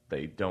don't.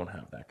 They don't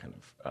have that kind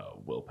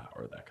of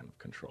willpower, that kind of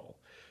control.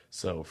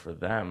 So for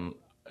them,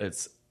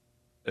 it's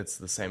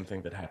the same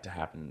thing that had to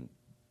happen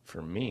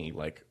for me,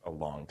 like, a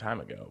long time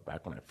ago,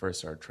 back when I first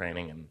started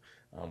training and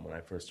when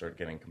I first started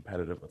getting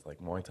competitive with, like,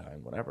 Muay Thai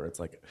and whatever. It's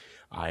like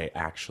I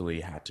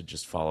actually had to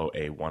just follow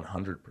a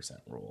 100%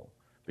 rule,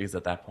 because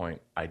at that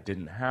point I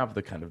didn't have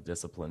the kind of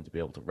discipline to be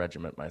able to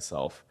regiment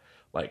myself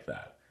like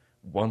that.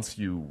 Once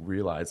you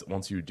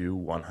do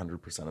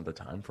 100% of the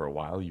time for a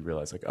while, you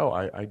realize like, oh,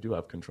 I do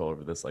have control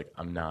over this. Like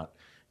I'm not,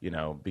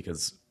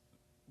 because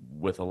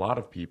with a lot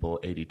of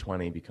people,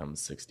 80-20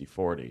 becomes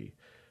 60-40,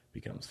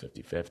 becomes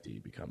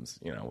 50-50, becomes,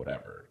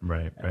 whatever.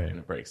 Right. And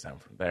it breaks down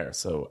from there.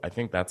 So I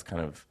think that's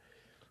kind of,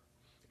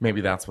 maybe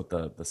that's what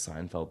the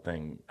Seinfeld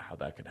thing, how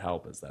that could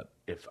help, is that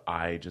if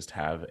I just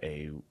have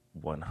a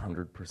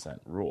 100%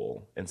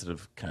 rule, instead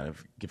of kind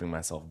of giving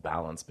myself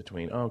balance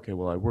between, oh, okay,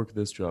 well, I work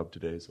this job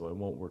today, so I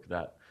won't work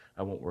that.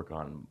 I won't work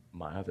on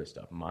my other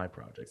stuff, my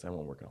projects. I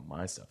won't work on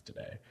my stuff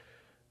today.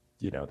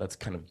 That's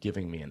kind of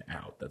giving me an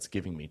out. That's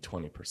giving me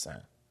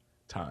 20%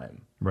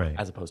 time, right?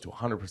 As opposed to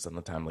 100% of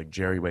the time. Like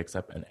Jerry wakes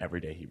up and every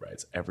day he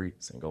writes, every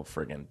single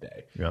friggin'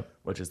 day. Yep.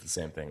 Which is the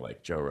same thing.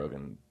 Like Joe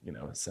Rogan,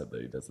 has said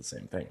that he does the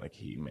same thing. Like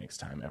he makes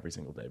time every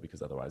single day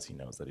because otherwise he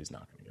knows that he's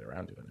not going to get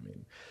around to it. I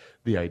mean,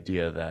 the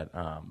idea that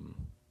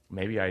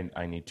maybe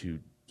I need to,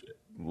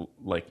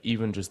 like,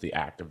 even just the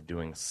act of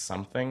doing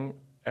something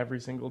every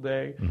single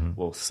day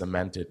will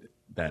cement it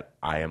that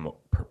I am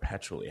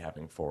perpetually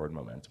having forward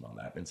momentum on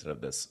that instead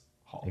of this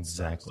halt.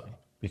 Exactly.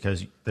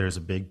 Because there's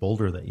a big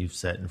boulder that you've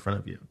set in front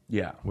of you.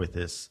 Yeah. With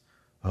this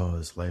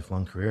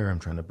lifelong career I'm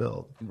trying to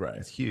build. Right.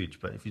 It's huge,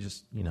 but if you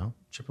just,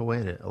 chip away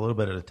at it a little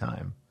bit at a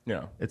time,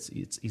 yeah, it's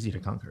easy to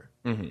conquer.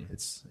 Mm-hmm.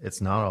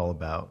 It's not all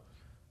about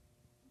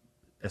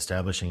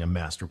establishing a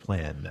master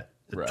plan, that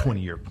a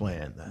 20-year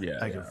plan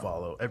that I can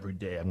follow every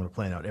day. I'm going to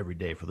plan out every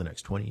day for the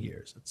next 20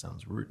 years. It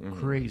sounds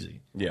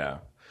crazy. Yeah.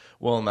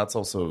 Well, and that's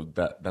also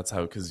that's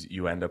how, because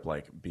you end up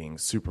like being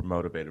super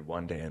motivated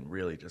one day and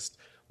really just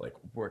like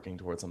working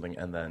towards something,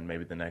 and then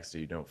maybe the next day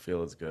you don't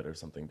feel as good or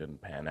something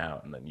didn't pan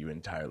out, and then you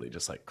entirely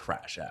just like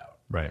crash out.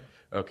 Right.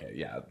 Okay.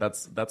 Yeah.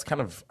 That's kind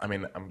of, I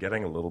mean, I'm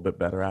getting a little bit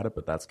better at it,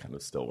 but that's kind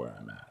of still where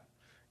I'm at.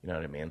 You know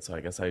what I mean? So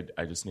I guess I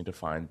just need to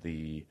find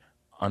the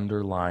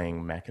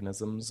underlying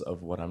mechanisms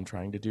of what I'm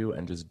trying to do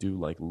and just do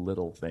like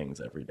little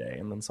things every day,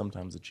 and then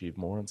sometimes achieve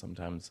more and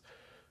sometimes,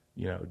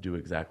 do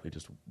exactly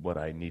just what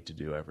I need to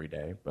do every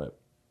day. But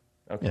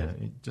okay.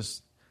 Yeah,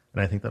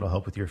 and I think that'll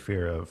help with your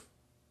fear of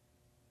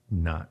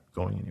not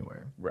going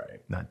anywhere.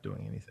 Right. Not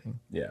doing anything.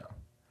 Yeah.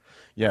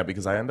 Yeah,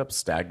 because I end up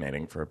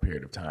stagnating for a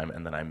period of time,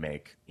 and then I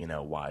make,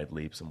 wide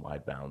leaps and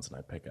wide bounds, and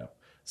I pick up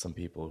some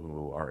people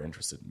who are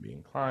interested in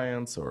being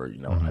clients, or,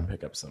 I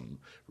pick up some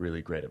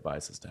really great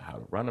advice as to how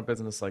to run a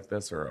business like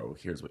this, or, oh,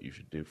 here's what you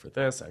should do for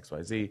this, X,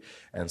 Y, Z.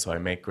 And so I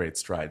make great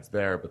strides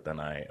there, but then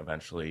I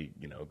eventually,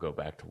 go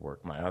back to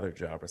work my other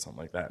job or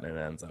something like that, and it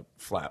ends up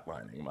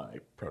flatlining my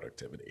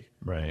productivity.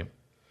 Right.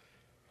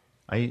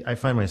 I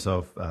find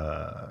myself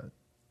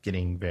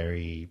getting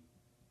very,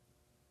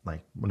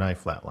 like, when I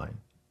flatline,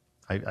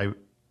 I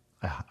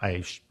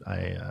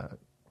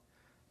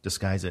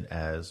disguise it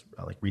as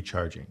like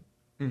recharging.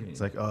 Mm-hmm.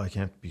 It's like, oh, I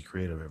can't be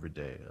creative every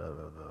day.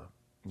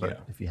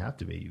 But if you have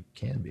to be, you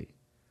can be.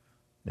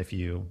 If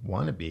you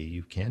want to be,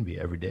 you can be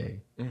every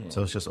day. Mm-hmm.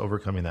 So it's just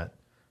overcoming that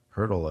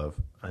hurdle of,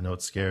 I know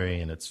it's scary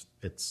and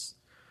it's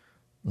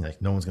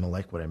like no one's going to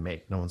like what I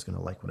make. No one's going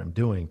to like what I'm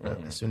doing.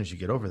 But as soon as you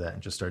get over that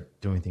and just start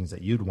doing things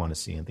that you'd want to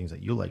see and things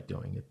that you like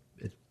doing,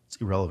 it's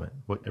irrelevant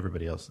what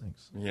everybody else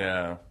thinks.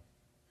 Yeah.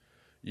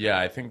 Yeah,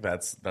 I think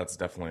that's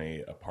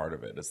definitely a part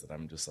of it, is that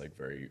I'm just like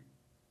very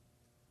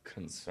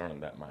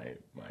concerned that my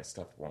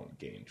stuff won't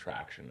gain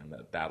traction and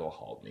that'll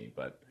halt me.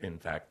 But in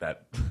fact,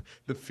 that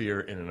the fear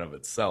in and of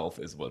itself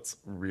is what's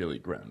really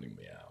grounding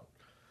me out.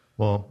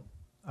 Well,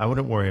 I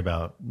wouldn't worry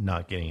about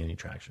not getting any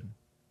traction,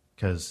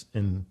 because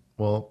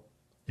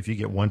if you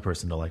get one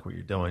person to like what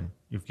you're doing,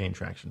 you've gained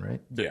traction,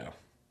 right? Yeah.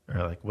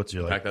 Or like, what's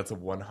your in fact, that's a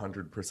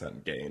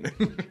 100% gain.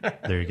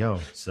 There you go.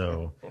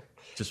 So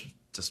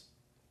just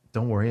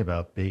don't worry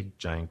about big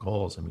giant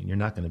goals. I mean, you're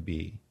not going to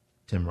be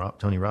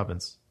Tony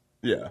Robbins.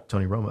 Yeah.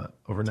 Tony Roma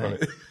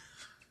overnight.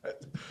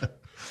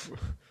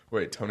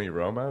 Wait, Tony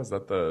Roma? Is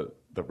that the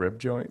rib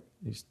joint?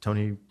 He's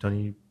Tony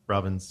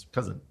Robbins'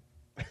 cousin.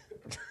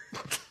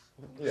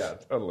 Yeah,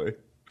 totally.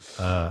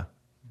 Are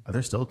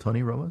there still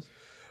Tony Romas?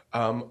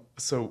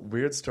 So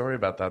weird story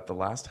about that. The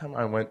last time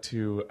I went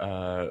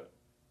to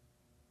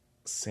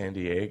San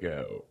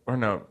Diego, or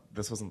no,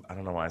 this wasn't, I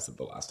don't know why I said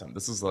the last time.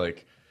 This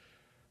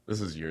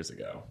was years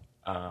ago.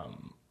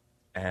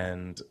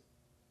 And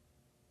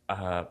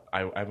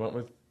I went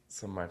with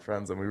some of my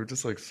friends, and we were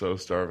just like so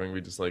starving. We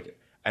just like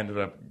ended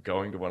up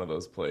going to one of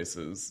those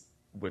places,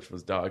 which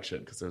was dog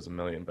shit because there's a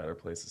million better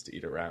places to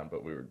eat around.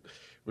 But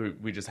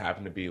we just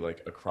happened to be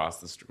like across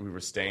the street. We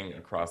were staying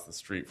across the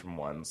street from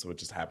one, so it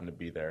just happened to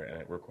be there,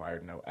 and it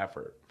required no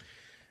effort.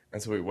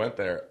 And so we went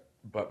there.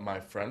 But my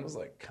friend was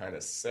like kind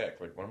of sick.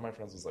 Like one of my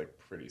friends was like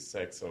pretty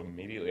sick. So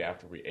immediately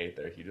after we ate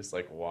there, he just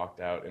like walked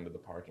out into the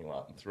parking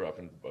lot and threw up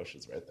into the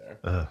bushes right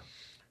there.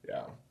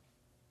 Yeah.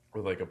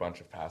 With like a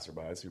bunch of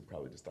passerbys who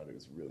probably just thought he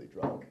was really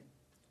drunk.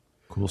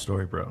 Cool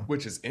story, bro.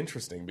 Which is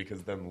interesting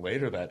because then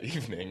later that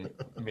evening,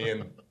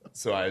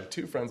 so I had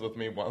two friends with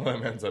me. One of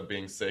them ends up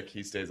being sick.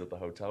 He stays at the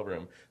hotel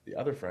room. The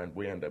other friend,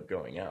 we end up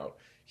going out.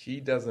 He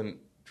doesn't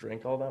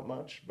drink all that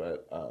much,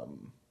 but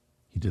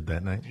He did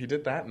that night? he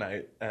did that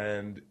night,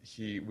 and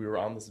we were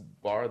on this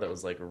bar that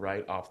was like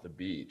right off the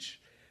beach,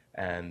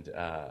 and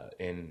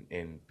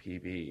in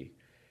PB,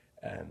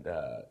 and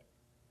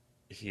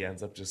he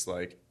ends up just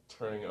like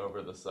turning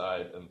over the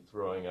side and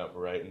throwing up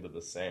right into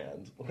the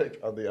sand, like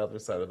on the other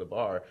side of the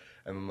bar,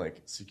 and then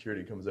like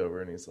security comes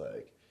over and he's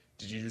like,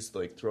 "Did you just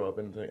like throw up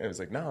anything?" And he's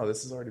like, "No,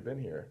 this has already been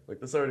here.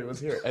 Like this already was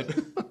here." And,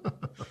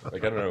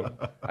 like I don't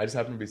know, I just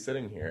happened to be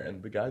sitting here,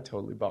 and the guy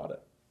totally bought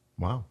it,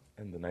 Wow.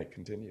 and the night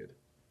continued.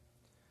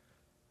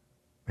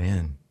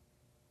 Man,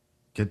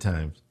 good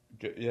times.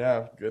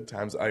 Yeah, good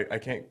times. I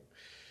can't,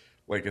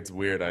 like, it's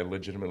weird. I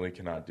legitimately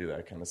cannot do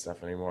that kind of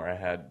stuff anymore. I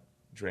had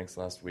drinks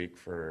last week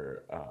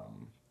for,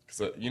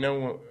 cause, you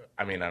know,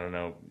 I mean, I don't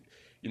know.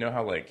 You know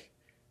how, like,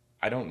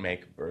 I don't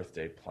make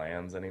birthday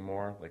plans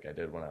anymore like I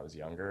did when I was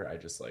younger. I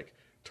just, like,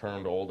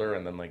 turned older,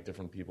 and then, like,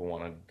 different people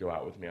want to go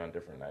out with me on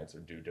different nights or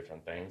do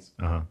different things.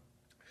 Uh-huh.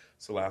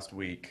 So last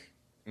week,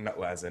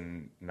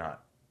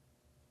 not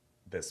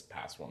this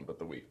past one, but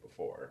the week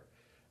before,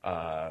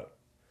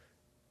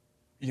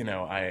 you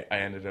know, I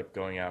ended up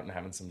going out and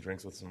having some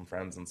drinks with some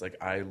friends, and it's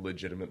like I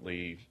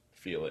legitimately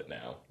feel it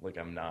now. Like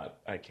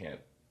I can't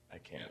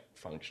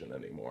function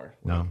anymore.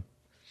 No,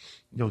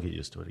 you'll get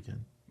used to it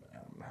again.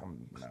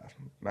 I'm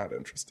not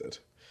interested.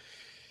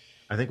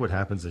 I think what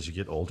happens as you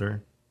get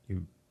older,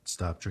 you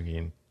stop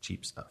drinking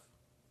cheap stuff.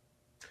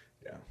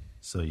 Yeah.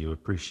 So you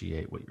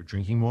appreciate what you're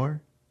drinking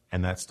more,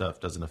 and that stuff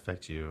doesn't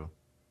affect you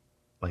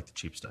like the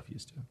cheap stuff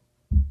used to.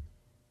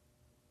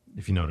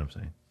 If you know what I'm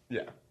saying.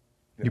 Yeah.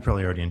 You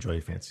probably already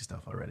enjoy fancy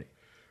stuff already.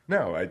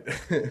 No,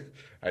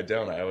 I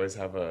don't. I always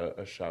have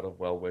a shot of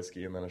well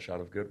whiskey and then a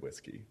shot of good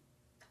whiskey.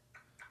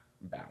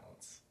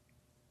 Balance.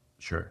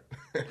 Sure.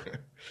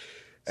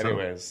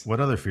 Anyways. So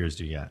what other fears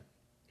do you got?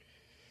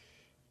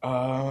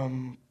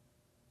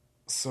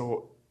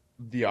 So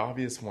the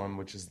obvious one,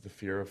 which is the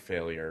fear of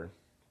failure,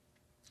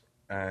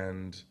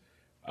 and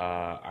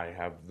I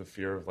have the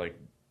fear of like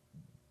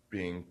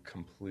being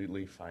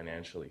completely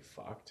financially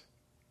fucked.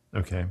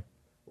 Okay.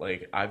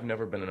 Like I've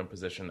never been in a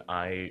position.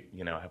 I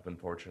have been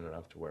fortunate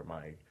enough to where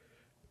my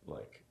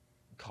like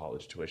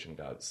college tuition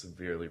got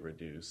severely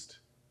reduced,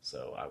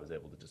 so I was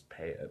able to just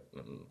pay it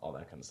and all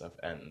that kind of stuff.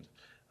 And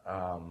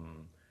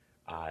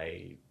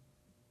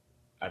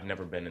I've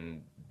never been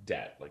in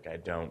debt. Like I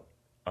don't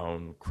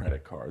own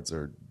credit cards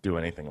or do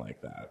anything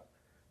like that.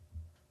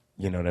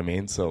 You know what I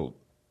mean? So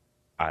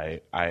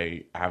I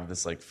have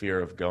this like fear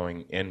of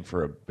going in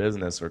for a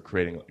business or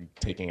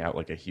taking out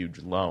like a huge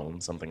loan,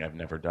 something I've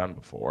never done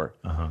before,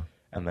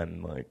 and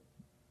then like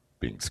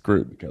being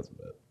screwed because of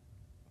it.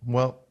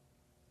 Well,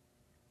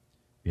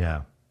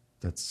 yeah,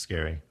 that's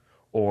scary.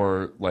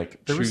 Or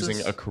like choosing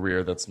this- a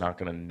career that's not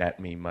going to net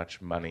me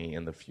much money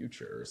in the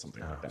future or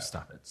something like that.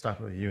 Stop it.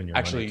 Stop it with you and your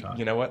Actually, money talk.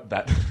 you know what?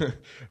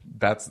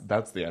 That's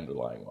the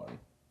underlying one.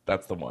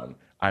 That's the one.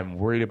 I'm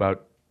worried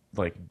about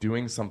like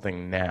doing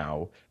something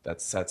now that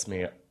sets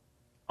me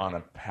on a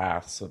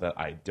path so that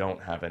I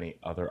don't have any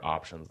other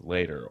options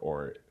later,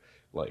 or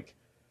like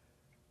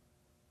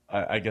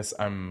I guess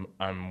I'm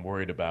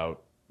worried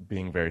about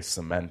being very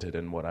cemented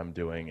in what I'm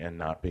doing and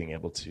not being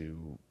able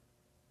to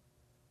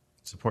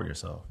Support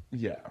yourself.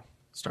 yeah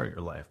Start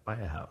your life. Buy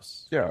a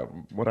house.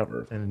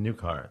 whatever, And a new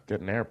car. get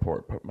an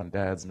airport, put my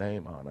dad's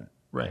name on it.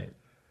 Right.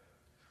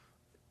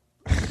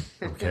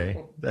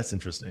 Okay. That's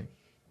interesting.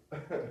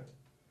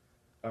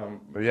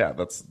 But yeah,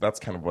 that's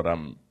kind of what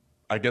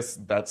I guess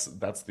that's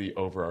the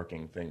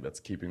overarching thing that's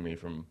keeping me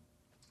from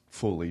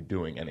fully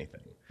doing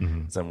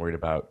anything. So I'm worried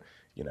about,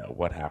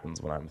 what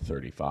happens when I'm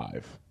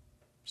 35.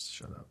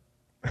 Shut up.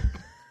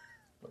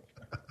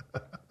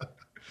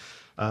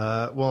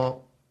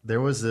 Well,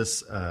 there was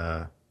this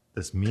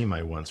meme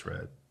I once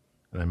read,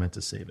 and I meant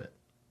to save it.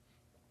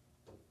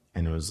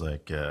 And it was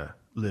like,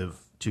 live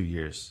 2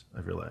 years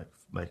of your life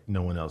like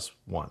no one else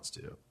wants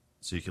to,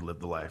 so you can live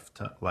the life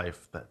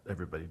that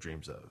everybody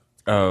dreams of.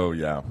 Oh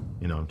yeah,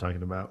 You know what I'm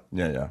talking about?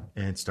 yeah.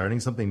 And starting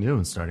something new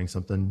and starting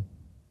something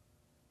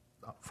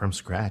from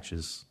scratch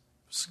is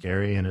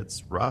scary, and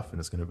it's rough, and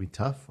it's going to be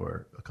tough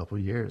for a couple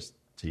of years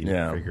to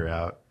even figure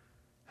out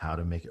how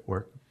to make it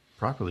work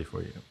properly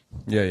for you.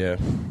 Yeah.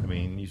 I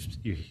mean,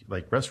 you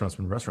like restaurants.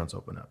 When restaurants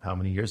open up, how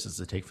many years does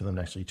it take for them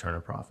to actually turn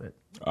a profit?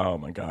 Oh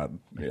my God,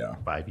 yeah.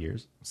 5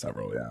 years?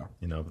 Several, yeah.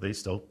 But they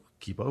still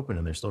keep open,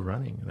 and they're still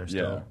running, and they're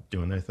still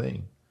doing their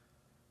thing.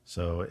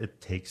 So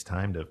it takes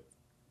time to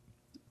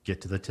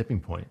get to the tipping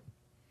point.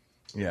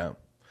 Yeah.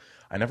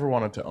 I never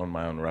wanted to own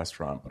my own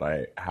restaurant, but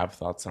I have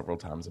thought several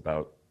times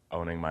about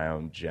owning my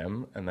own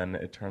gym, and then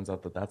it turns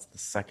out that that's the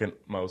second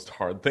most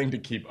hard thing to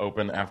keep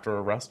open after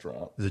a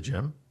restaurant. Is it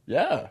gym?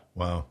 Yeah.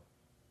 Wow.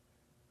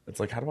 It's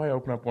like, how do I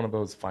open up one of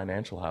those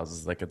financial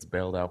houses that gets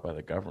bailed out by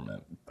the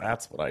government?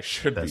 That's what I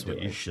should be doing. That's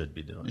what you should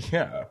be doing.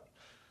 Yeah.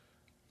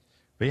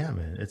 But yeah,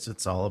 man,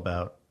 it's all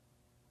about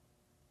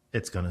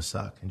it's going to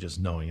suck, and just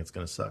knowing it's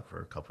going to suck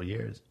for a couple of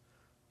years.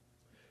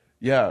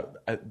 Yeah,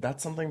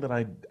 that's something that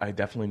I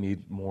definitely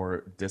need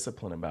more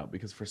discipline about,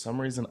 because for some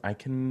reason I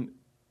can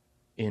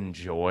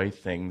enjoy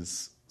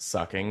things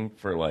sucking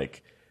for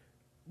like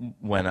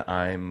when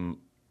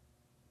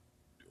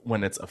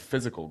it's a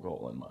physical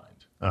goal in mind.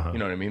 You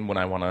know what I mean? When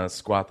I want to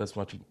squat this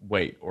much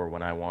weight, or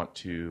when I want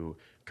to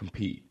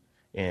compete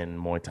in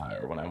Muay Thai,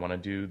 or when I want to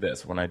do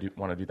this, when I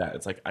want to do that.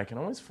 It's like I can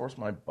always force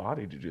my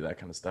body to do that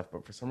kind of stuff,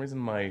 but for some reason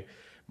my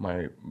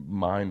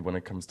mind, when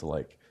it comes to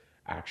like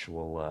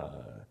actual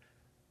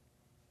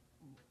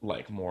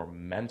like more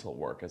mental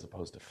work as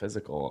opposed to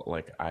physical,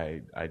 like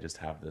I just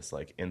have this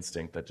like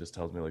instinct that just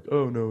tells me like,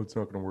 oh no, it's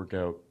not going to work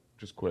out,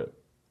 just quit.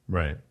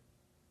 Right.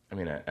 I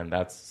mean, and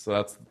that's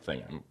the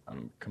thing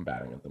I'm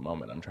combating at the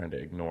moment. I'm trying to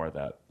ignore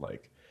that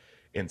like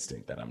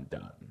instinct that I'm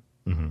done.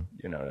 Mm-hmm.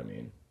 You know what I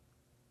mean?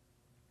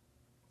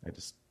 I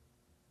don't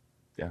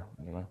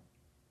know.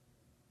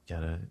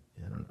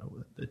 I don't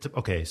know.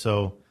 Okay,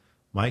 so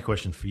my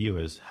question for you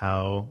is,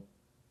 how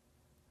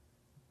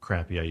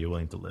crappy are you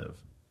willing to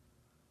live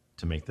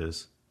to make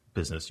this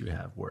business you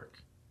have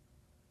work?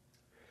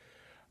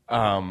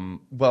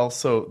 Well,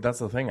 so that's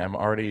the thing. I'm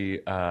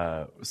already.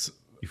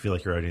 You feel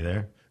like you're already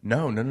there?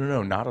 No,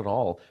 not at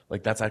all.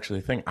 Like that's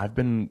actually the thing. I've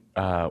been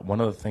one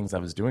of the things I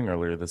was doing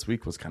earlier this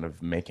week was kind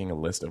of making a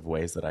list of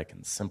ways that I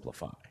can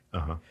simplify,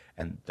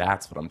 and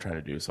that's what I'm trying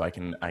to do. So I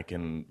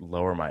can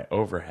lower my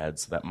overhead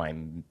so that my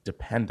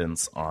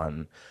dependence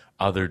on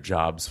other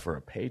jobs for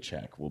a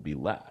paycheck will be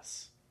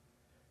less.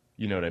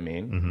 You know what I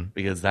mean? Mm-hmm.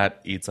 Because that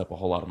eats up a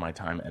whole lot of my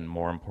time, and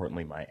more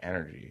importantly, my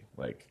energy.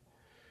 Like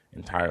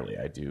entirely,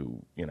 I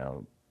do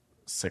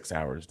 6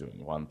 hours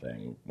doing one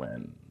thing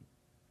when.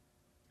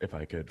 If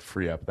I could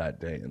free up that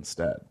day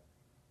instead,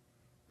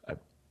 I'd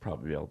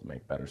probably be able to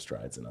make better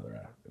strides in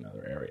other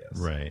areas.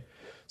 Right.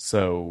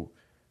 So,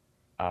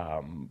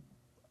 I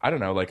don't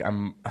know. Like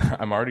I'm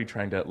already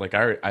trying to like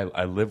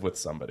I live with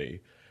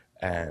somebody,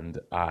 and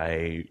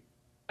I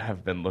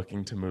have been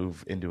looking to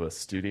move into a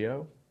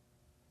studio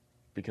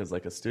because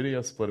like a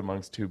studio split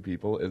amongst two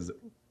people is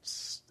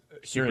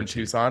here in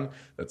Tucson.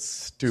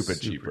 That's super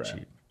cheap.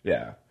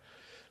 Yeah.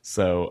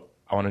 So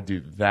I want to do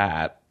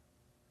that,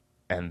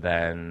 and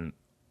then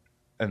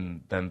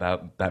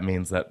that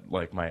means that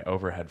like my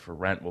overhead for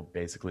rent will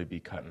basically be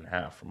cut in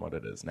half from what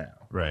it is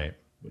now. Right.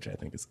 Which I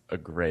think is a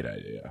great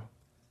idea.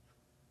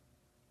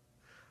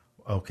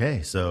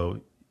 Okay,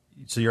 so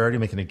you're already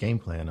making a game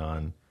plan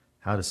on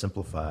how to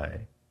simplify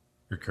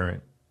your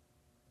current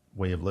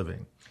way of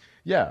living.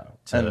 Yeah.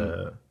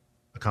 To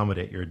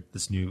accommodate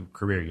this new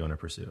career you want to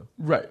pursue.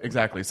 Right,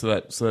 exactly. So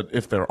that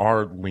if there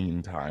are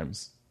lean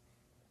times,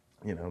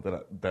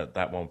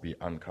 that won't be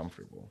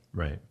uncomfortable.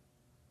 Right.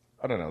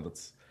 I don't know,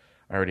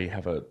 I already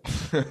have a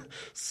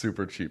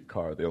super cheap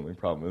car. The only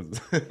problem is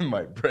it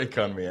might break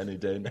on me any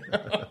day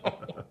now.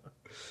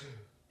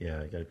 Yeah,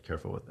 I got to be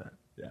careful with that.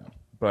 Yeah,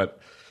 but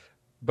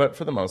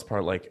for the most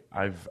part, like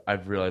I've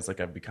realized like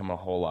I've become a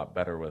whole lot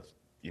better with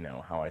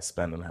how I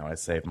spend and how I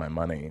save my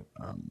money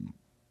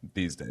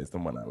these days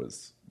than when I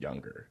was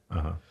younger.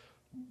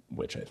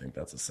 Which I think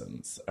that's a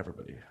sentence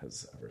everybody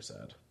has ever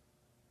said.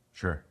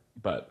 Sure,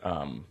 but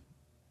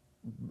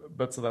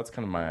so that's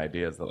kind of my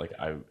idea, is that like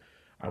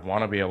I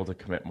want to be able to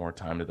commit more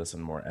time to this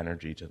and more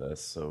energy to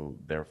this. So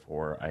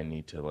therefore I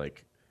need to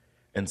like,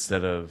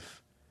 instead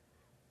of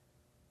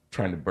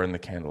trying to burn the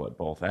candle at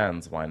both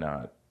ends, why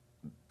not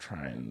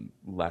try and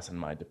lessen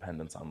my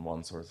dependence on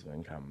one source of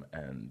income?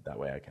 And that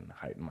way I can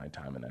heighten my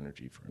time and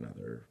energy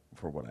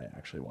for what I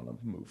actually want to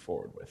move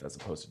forward with, as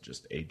opposed to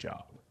just a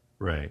job.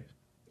 Right.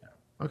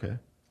 Yeah. Okay.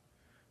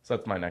 So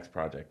that's my next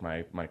project.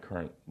 My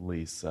current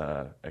lease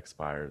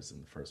expires in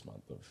the first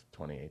month of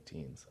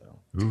 2018. So.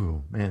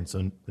 Ooh, man!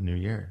 So the new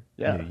year.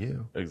 Yeah. New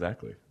you.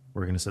 Exactly.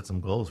 We're gonna set some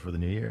goals for the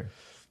new year.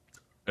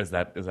 Is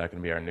that going to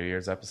be our New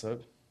Year's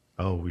episode?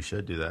 Oh, we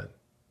should do that.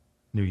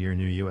 New Year,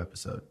 New You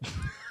episode.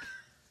 It'd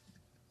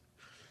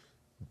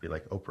be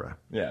like Oprah.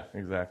 Yeah,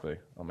 exactly.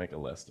 I'll make a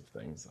list of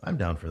things. I'm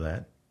down for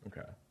that.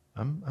 Okay.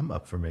 I'm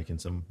up for making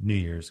some New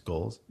Year's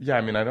goals. Yeah,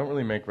 I mean, I don't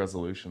really make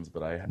resolutions,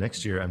 but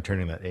next year I'm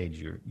turning that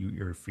age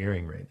you're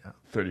fearing right now.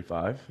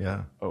 35?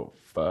 Yeah. Oh,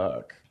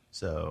 fuck.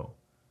 So,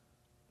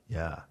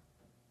 yeah.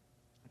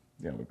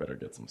 Yeah, we better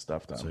get some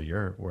stuff done. So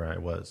you're where I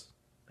was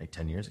like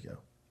 10 years ago,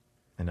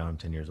 and now I'm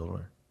 10 years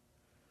older.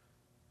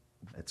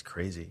 That's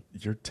crazy.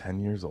 You're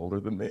 10 years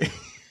older than me?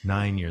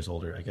 9 years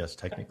older, I guess,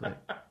 technically.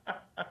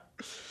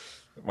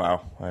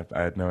 Wow,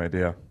 I had no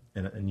idea.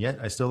 And yet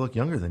I still look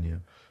younger than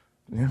you.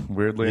 Yeah,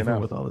 weirdly Even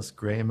enough. with all this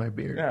gray in my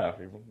beard. Yeah,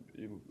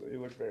 you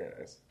look very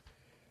nice.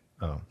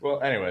 Oh.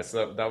 Well, anyway,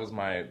 so that was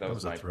my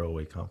a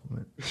throwaway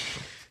compliment.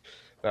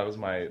 that was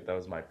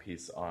my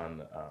piece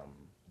on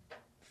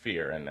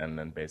fear, and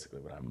then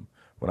basically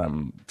what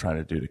I'm trying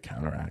to do to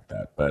counteract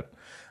that. But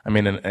I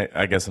mean,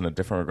 I guess in a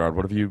different regard,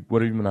 what have you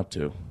been up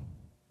to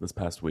this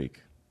past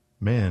week?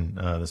 Man,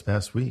 this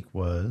past week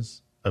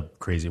was a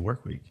crazy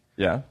work week.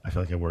 Yeah, I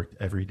feel like I worked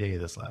every day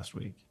this last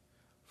week,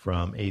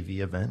 from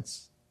AV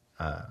events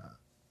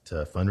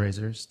to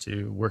fundraisers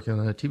to working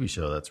on a TV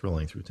show that's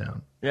rolling through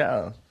town.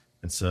 Yeah.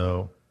 And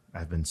so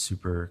I've been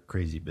super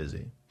crazy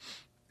busy.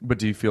 But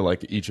do you feel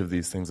like each of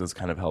these things is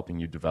kind of helping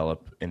you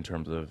develop in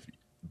terms of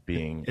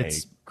being a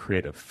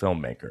creative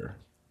filmmaker?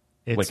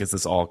 Like, is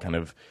this all kind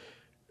of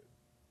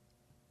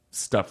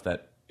stuff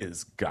that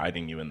is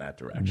guiding you in that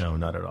direction? No,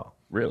 not at all.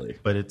 Really?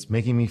 But it's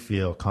making me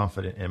feel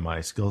confident in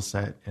my skill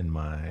set and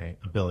my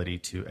ability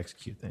to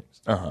execute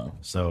things.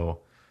 So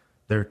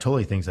there are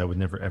totally things I would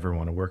never ever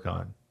want to work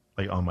on,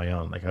 like on my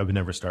own. Like I would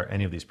never start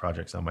any of these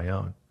projects on my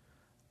own.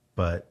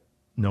 But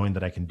knowing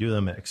that I can do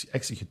them and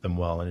execute them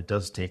well, and it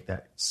does take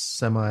that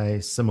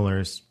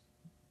semi-similar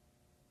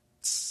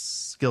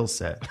skill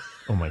set.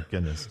 Oh my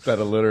goodness. That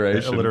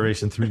alliteration. That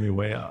alliteration threw me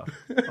way off.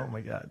 Oh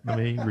my God. Let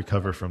me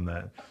recover from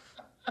that.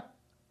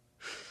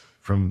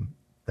 From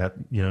that,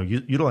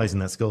 utilizing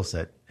that skill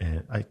set,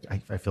 and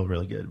I feel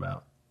really good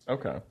about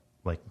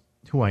like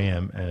who I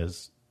am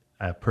as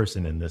a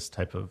person in this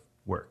type of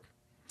work.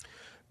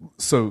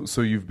 So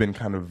you've been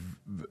kind of,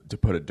 to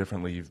put it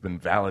differently, you've been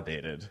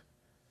validated,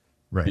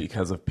 right?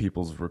 Because of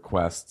people's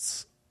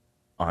requests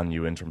on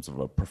you in terms of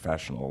a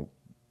professional,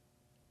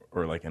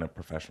 or like in a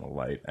professional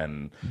light,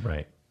 and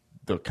right.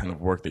 The kind of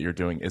work that you're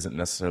doing isn't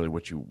necessarily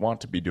what you want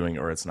to be doing,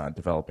 or it's not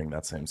developing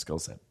that same skill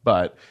set,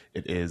 but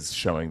it is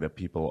showing that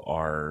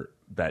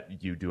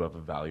that you do have a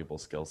valuable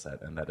skill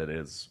set and that it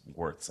is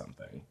worth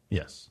something.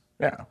 Yes.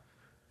 Yeah.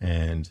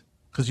 And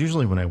because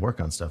usually when I work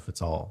on stuff,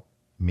 it's all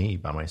me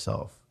by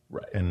myself.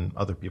 Right. And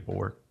other people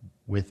work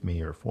with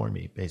me or for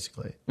me,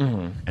 basically.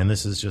 Mm-hmm. And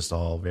this is just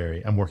all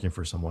I'm working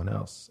for someone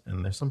else.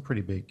 And there's some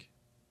pretty big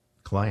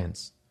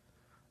clients.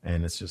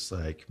 And it's just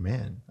like,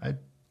 man,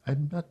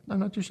 I'm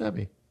not too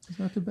shabby. It's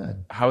not too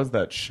bad. How is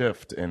that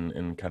shift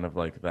in kind of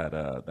like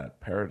that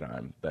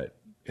paradigm, that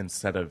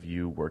instead of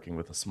you working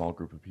with a small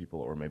group of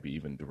people or maybe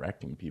even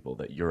directing people,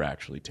 that you're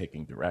actually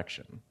taking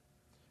direction?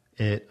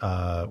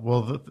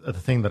 The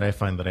thing that I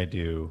find that I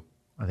do,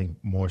 I think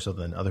more so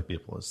than other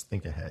people, is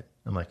think ahead.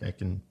 And like I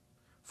can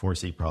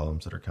foresee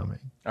problems that are coming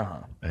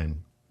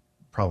and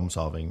problem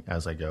solving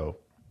as I go,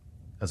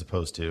 as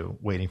opposed to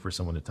waiting for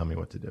someone to tell me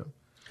what to do.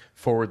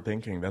 Forward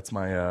thinking. That's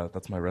my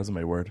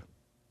resume word.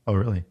 Oh,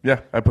 really?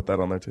 Yeah, I put that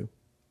on there too.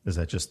 Is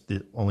that just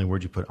the only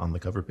word you put on the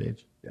cover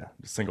page? Yeah,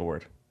 just single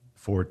word.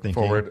 Forward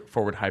thinking.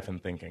 Forward hyphen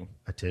thinking.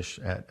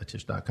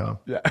 Atish@atish.com.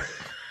 Yeah.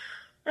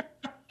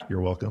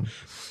 You're welcome.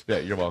 Yeah,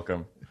 you're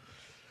welcome.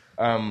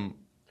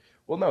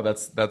 Well, no,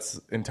 that's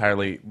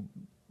entirely,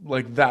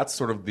 like, that's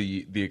sort of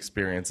the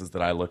experiences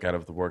that I look at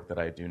of the work that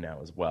I do now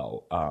as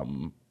well.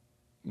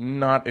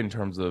 Not in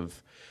terms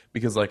of,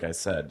 because like I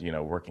said,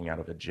 working out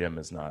of a gym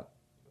is not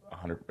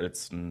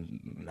it's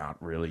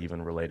not really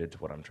even related to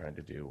what I'm trying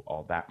to do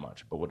all that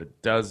much. But what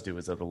it does do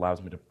is it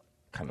allows me to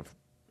kind of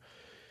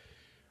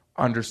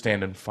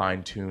understand and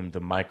fine tune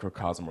the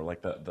microcosm, or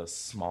like the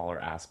smaller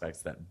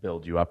aspects that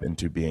build you up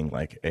into being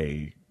like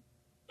a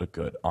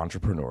good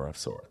entrepreneur of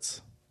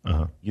sorts.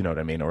 You know what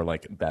I mean? Or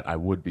like that I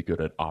would be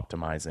good at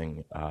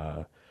optimizing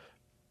a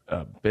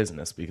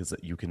business, because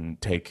you can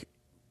take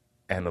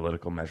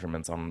analytical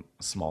measurements on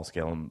a small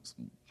scale and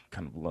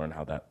kind of learn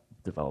how that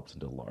develops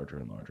into larger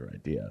and larger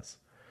ideas.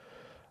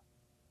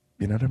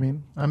 You know what I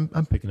mean?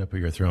 I'm picking up what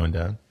you're throwing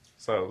down.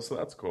 So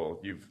that's cool.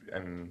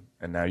 And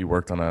now you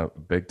worked on a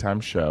big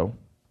time show.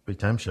 Big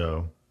time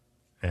show.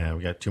 And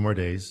we got 2 more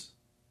days,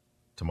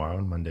 tomorrow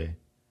and Monday.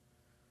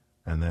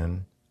 And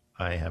then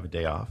I have a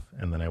day off,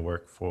 and then I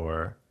work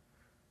for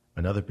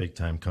another big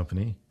time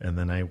company, and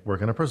then I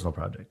work on a personal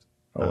project.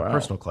 Oh, wow. A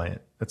personal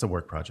client. It's a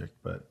work project,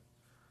 but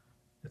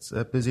it's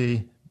a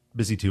busy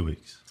 2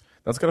 weeks.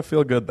 That's got to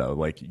feel good, though.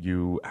 Like,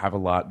 you have a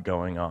lot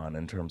going on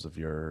in terms of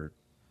your...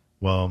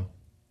 Well,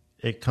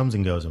 it comes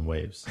and goes in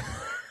waves.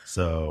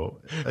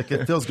 So like,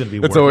 it feels good to be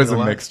working It's always a a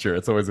lot. mixture.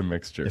 It's always a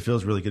mixture. It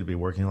feels really good to be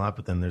working a lot,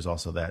 but then there's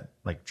also that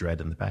like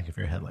dread in the back of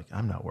your head, like,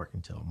 I'm not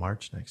working till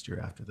March next year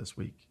after this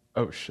week.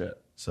 Oh,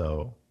 shit.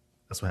 So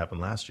that's what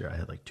happened last year. I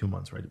had like 2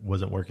 months where I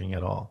wasn't working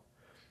at all.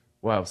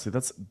 Wow. See,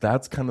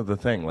 that's kind of the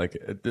thing. Like,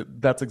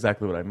 that's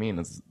exactly what I mean,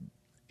 is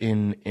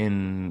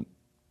in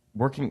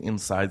working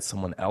inside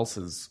someone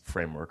else's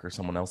framework or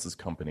someone else's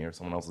company or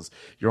someone else's,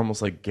 you're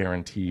almost like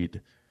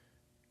guaranteed,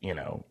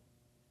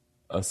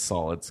 a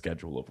solid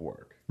schedule of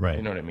work. Right.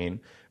 You know what I mean?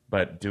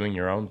 But doing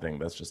your own thing,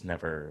 that's just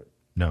never...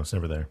 No, it's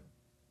never there.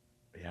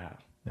 Yeah.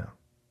 No.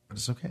 But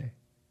it's okay.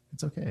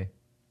 It's okay.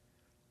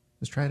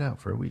 Just try it out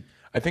for a week.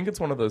 I think it's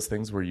one of those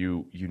things where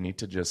you need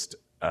to just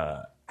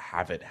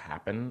have it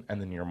happen,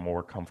 and then you're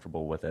more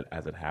comfortable with it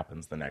as it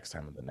happens the next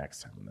time and the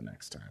next time and the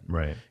next time.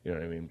 Right. You know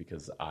what I mean?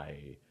 Because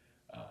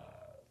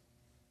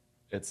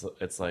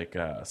it's like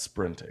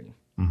sprinting.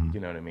 Mm-hmm. You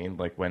know what I mean?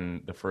 Like,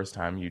 when the first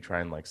time you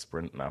try and like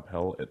sprint an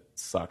uphill, it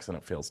sucks and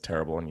it feels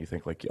terrible, and you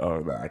think like, oh,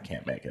 no, I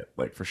can't make it.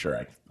 Like, for sure,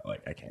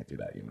 I can't do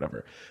that,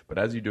 whatever. But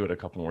as you do it a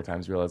couple more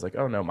times, you realize like,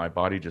 oh no, my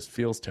body just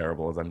feels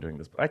terrible as I'm doing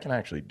this, but I can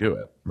actually do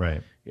it.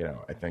 Right.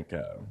 I think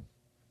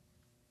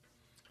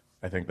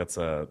that's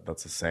a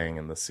saying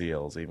in the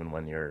SEALs. Even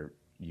when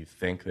you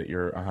think that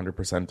you're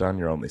 100% done,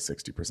 you're only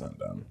 60%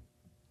 done.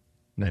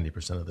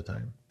 90% of the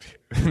time.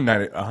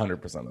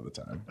 100% of the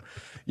time.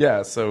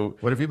 Yeah. So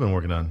what have you been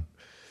working on?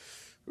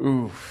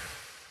 Ooh.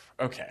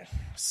 Okay.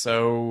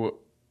 So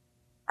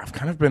I've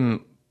kind of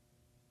been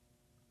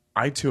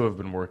I too have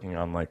been working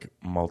on like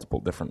multiple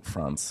different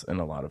fronts in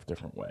a lot of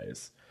different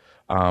ways.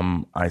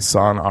 I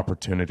saw an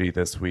opportunity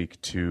this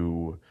week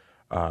to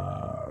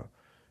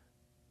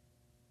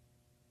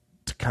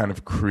kind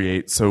of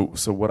create. So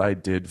what I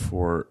did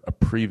for a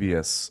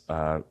previous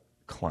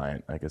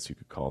client, I guess you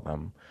could call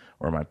them,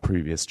 or my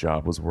previous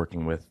job was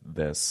working with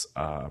this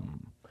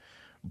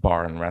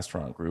bar and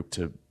restaurant group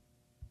to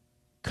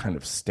kind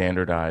of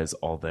standardize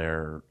all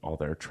their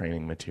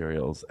training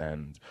materials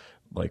and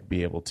like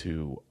be able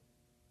to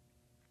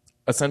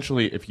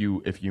essentially if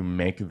you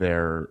make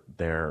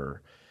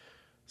their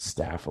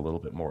staff a little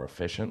bit more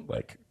efficient,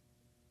 like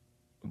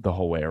the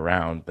whole way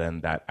around, then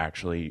that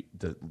actually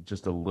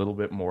just a little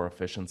bit more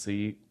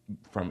efficiency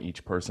from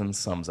each person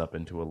sums up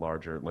into a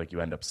larger, like you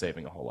end up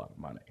saving a whole lot of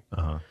money.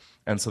 Uh-huh.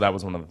 And so that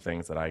was one of the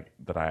things that I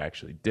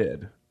actually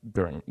did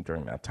during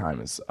that time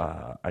is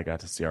I got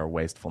to see our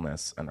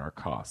wastefulness and our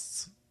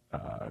costs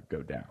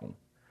go down.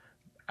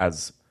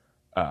 As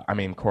I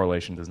mean,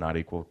 correlation does not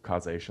equal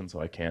causation,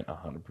 so I can't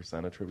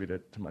 100% attribute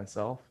it to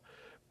myself,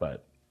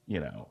 but you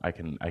know, I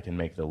can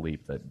make the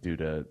leap that due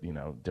to, you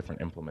know,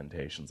 different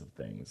implementations of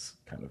things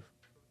kind of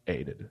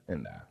aided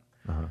in that.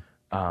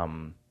 Uh-huh.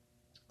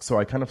 So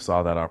I kind of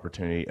saw that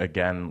opportunity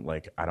again.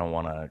 Like, I don't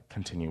want to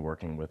continue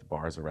working with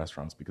bars or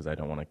restaurants because I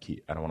don't want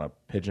to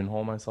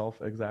pigeonhole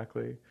myself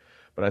exactly.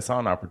 But I saw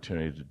an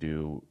opportunity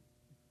to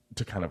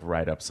kind of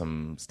write up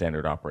some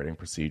standard operating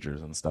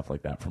procedures and stuff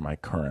like that for my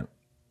current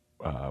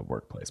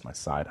workplace, my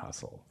side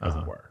hustle, as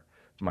it were,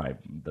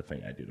 the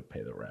thing I do to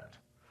pay the rent.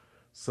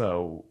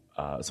 So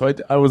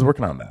I was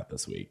working on that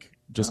this week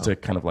just to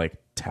kind of like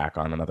tack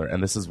on another,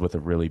 and this is with a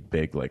really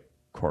big like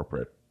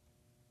corporate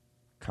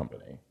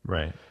company.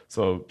 Right.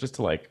 So just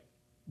to like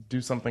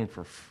do something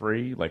for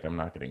free, like I'm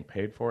not getting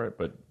paid for it,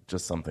 but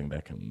just something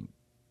that can,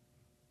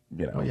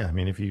 you know. Well, yeah. I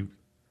mean, if you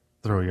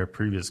throw your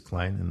previous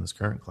client and this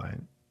current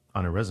client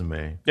on a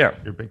resume, yeah,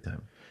 you're big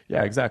time.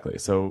 Yeah, exactly.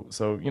 So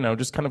you know,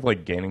 just kind of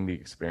like gaining the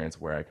experience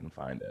where I can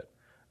find it,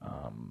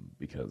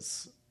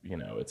 because you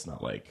know it's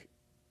not like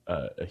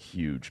a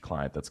huge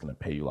client that's going to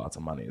pay you lots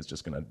of money is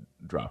just going to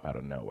drop out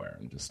of nowhere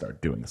and just start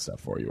doing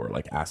stuff for you or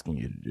like asking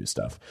you to do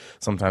stuff.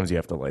 Sometimes you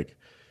have to like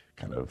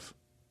kind of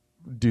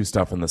do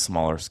stuff in the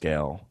smaller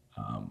scale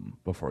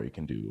before you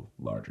can do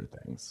larger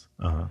things.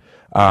 Uh-huh.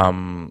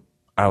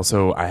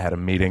 I had a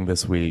meeting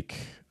this week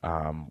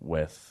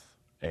with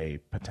a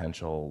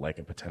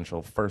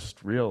potential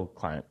first real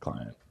client.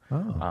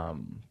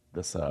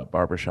 This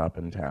barbershop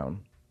in town.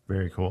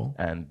 Very cool.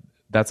 And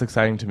that's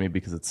exciting to me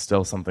because it's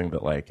still something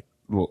that like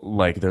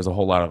there's a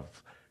whole lot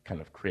of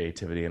kind of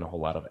creativity and a whole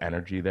lot of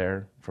energy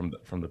there from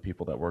the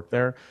people that work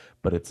there,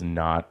 but it's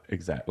not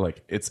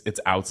it's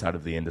outside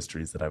of the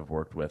industries that I've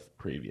worked with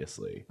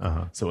previously.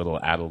 Uh-huh. So it'll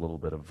add a little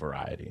bit of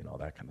variety and all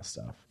that kind of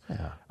stuff.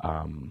 Yeah.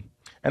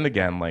 And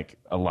again, like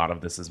a lot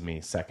of this is me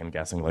second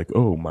guessing, like,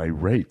 oh, my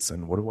rates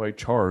and what do I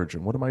charge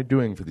and what am I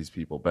doing for these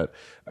people? But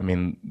I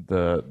mean,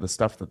 the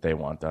stuff that they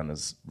want done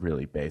is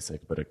really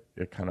basic, but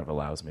it kind of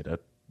allows me to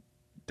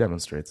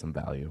demonstrate some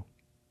value.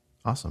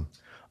 Awesome.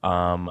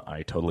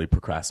 I totally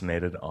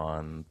procrastinated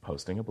on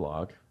posting a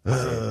blog.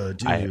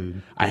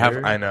 Dude,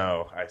 I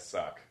know, I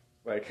suck.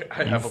 Like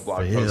I have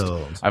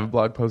a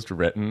blog post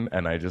written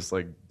and I just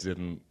like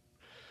didn't.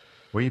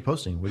 Where are you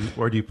posting?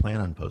 Where do you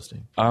plan on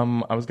posting?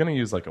 I was going to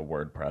use like a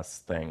WordPress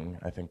thing.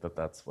 I think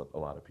that's what a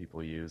lot of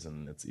people use,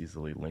 and it's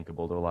easily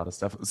linkable to a lot of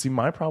stuff. See,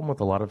 my problem with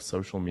a lot of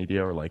social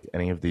media or like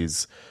any of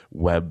these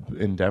web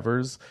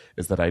endeavors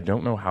is that I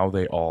don't know how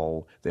they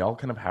all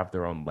kind of have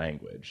their own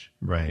language.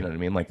 Right. You know what I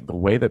mean? Like the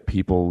way that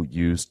people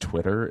use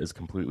Twitter is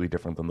completely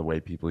different than the way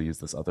people use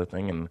this other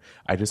thing, and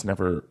I just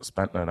never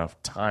spent enough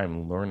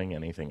time learning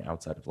anything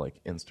outside of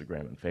like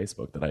Instagram and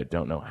Facebook that I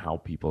don't know how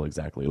people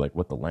exactly like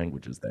what the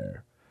language is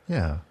there.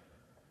 Yeah.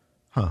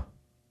 Huh.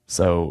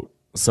 So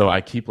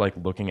I keep like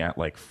looking at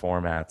like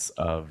formats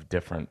of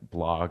different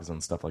blogs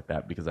and stuff like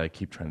that because I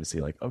keep trying to see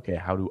like, okay,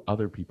 how do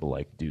other people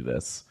like do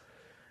this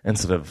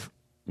instead of,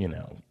 you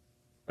know,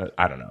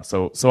 I don't know.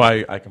 So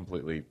I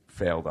completely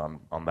failed on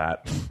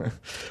that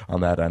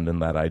on that end,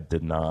 and that I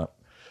did not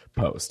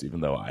post,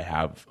 even though I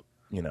have,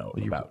 you know,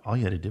 all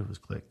you had to do was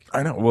click.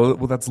 I know. Well,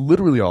 that's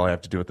literally all I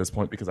have to do at this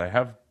point because I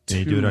have Can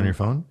you do it on your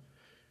phone?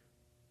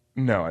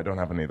 No, I don't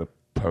have any of the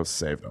posts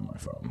saved on my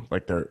phone.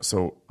 Like they're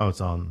so. Oh,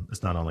 it's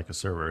not on like a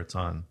server. It's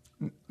on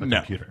a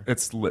computer.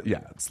 It's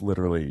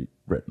literally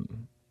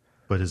written.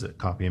 But is it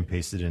copy and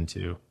pasted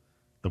into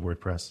the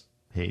WordPress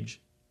page?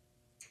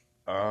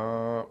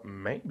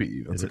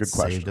 Maybe that's is a good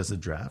question. Saved as a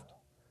draft?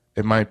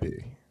 It might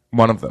be.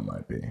 One of them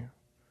might be.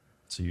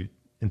 So you,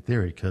 in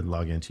theory, could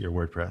log into your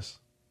WordPress.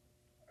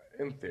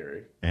 In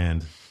theory.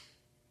 And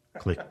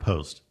click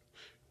post.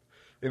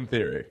 In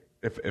theory,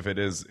 if it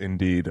is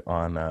indeed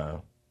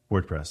on.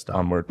 WordPress.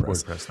 On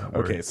WordPress.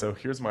 WordPress.word. Okay, so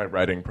here's my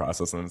writing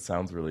process, and it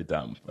sounds really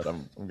dumb, but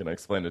I'm going to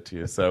explain it to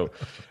you. So,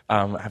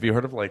 have you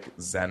heard of like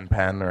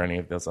ZenPen or any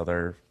of those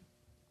other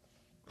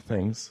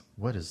things?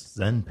 What is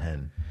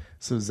ZenPen?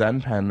 So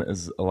ZenPen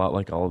is a lot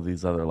like all of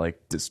these other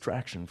like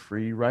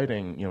distraction-free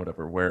writing, you know,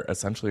 whatever, where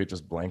essentially it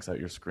just blanks out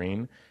your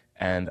screen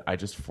And I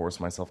just force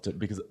myself to,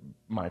 because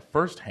my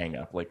first hang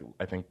up, like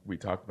I think we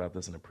talked about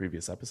this in a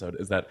previous episode,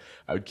 is that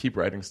I would keep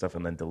writing stuff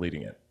and then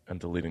deleting it and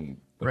deleting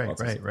the Right,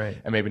 thoughts. right.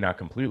 And maybe not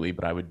completely,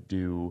 but I would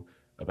do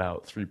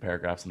about 3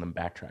 paragraphs and then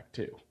backtrack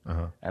 2.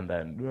 And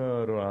then,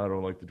 I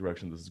don't like the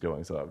direction this is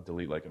going, so I would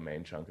delete like a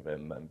main chunk of it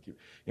and then keep,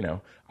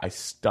 I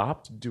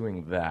stopped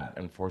doing that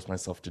and forced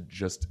myself to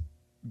just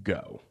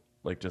go,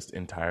 like just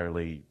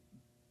entirely,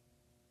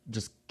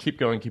 just keep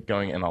going,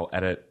 and I'll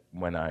edit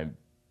when I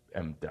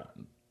am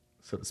done,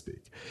 so to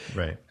speak.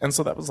 Right. And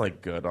so that was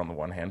like good on the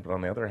one hand, but on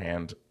the other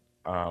hand,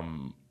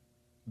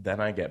 then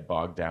I get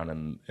bogged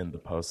down in the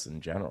posts in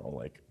general,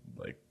 like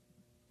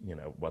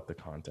what the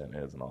content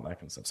is and all that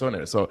kind of stuff. So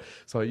anyway, so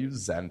I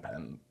use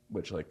ZenPen,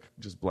 which like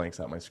just blanks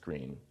out my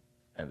screen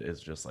and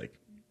is just like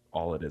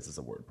all it is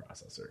a word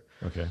processor.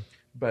 Okay.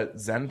 But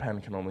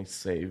ZenPen can only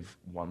save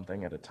one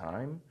thing at a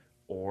time,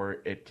 or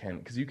it can,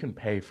 because you can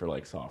pay for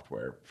like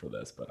software for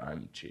this, but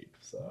I'm cheap,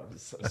 so I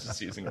was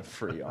just using a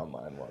free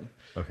online one.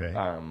 Okay.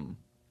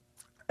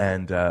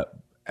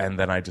 And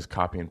then I just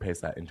copy and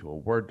paste that into a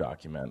Word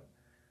document,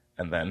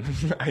 and then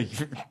I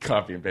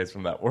copy and paste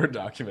from that Word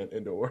document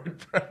into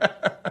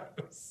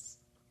WordPress.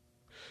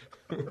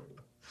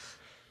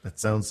 That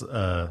sounds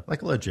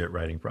like a legit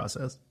writing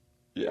process.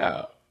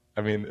 Yeah,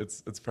 I mean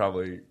it's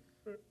probably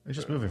It's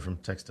just moving from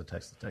text to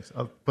text to text.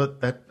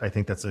 But I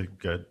think that's a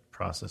good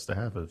process to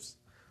have, is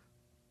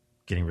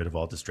getting rid of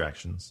all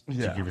distractions. Do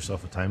you Yeah. give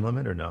yourself a time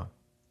limit or no?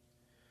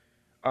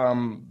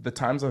 the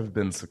times I've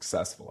been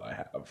successful. I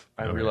have.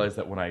 I Okay. realize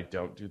that when I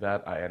don't do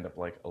that, I end up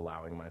like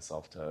allowing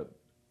myself to,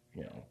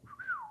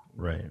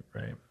 Right.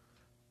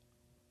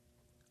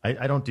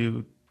 I don't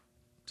do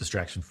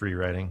distraction-free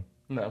writing.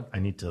 no. I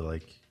need to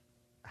like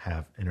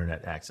have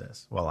internet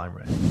access while I'm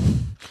writing,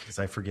 because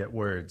I forget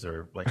words,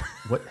 or like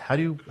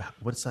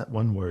what's that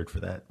one word for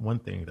that one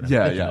thing that I'm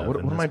thinking of What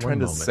in am I this trying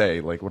to one moment? say?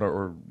 Like what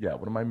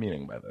am I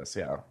meaning by this?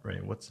 Yeah.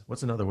 Right.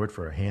 What's another word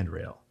for a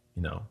handrail?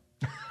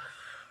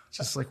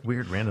 Just like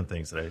weird random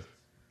things that I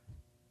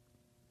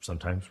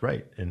sometimes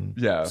write in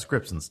Yeah.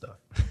 scripts and stuff.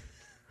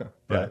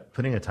 But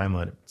putting a time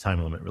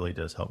limit really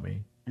does help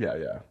me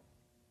Yeah.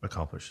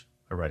 accomplish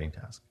a writing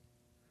task.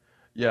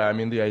 Yeah, I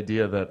mean the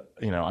idea that,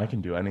 I can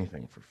do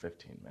anything for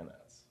 15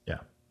 minutes. Yeah.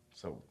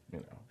 So,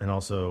 And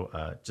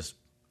also just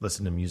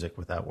listen to music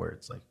without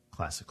words, like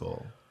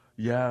classical.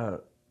 Yeah,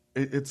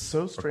 it's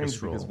so strange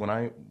Orchestral. because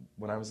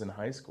when I was in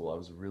high school, I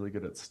was really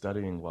good at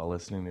studying while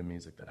listening to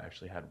music that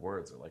actually had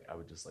words, or like I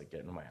would just like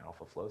get into my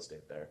alpha flow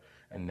state there.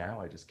 And now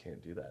I just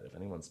can't do that. If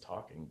anyone's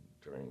talking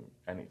during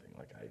anything,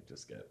 like I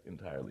just get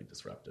entirely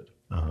disrupted.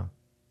 Uh-huh.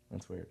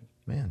 That's weird.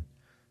 Man.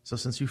 So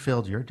since you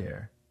failed your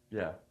dare,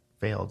 Yeah.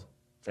 failed.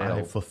 I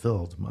Failed.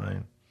 fulfilled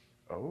mine.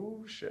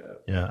 Oh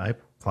shit. Yeah, I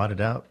plotted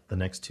out the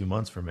next 2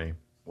 months for me,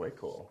 Way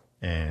cool.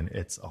 and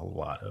it's a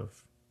lot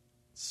of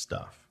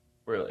stuff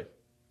Really?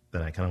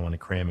 that I kind of want to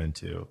cram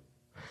into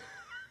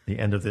the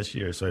end of this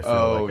year, so I feel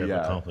Oh like I've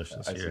yeah. accomplished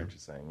this I see year. what you're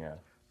saying. Yeah.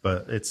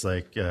 But it's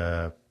like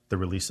the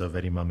release of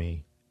Eddie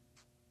Mummy,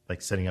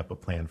 like setting up a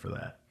plan for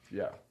that,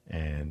 Yeah.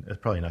 and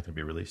it's probably not going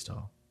to be released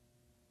till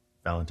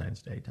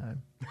Valentine's Day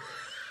time.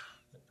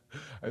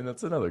 I mean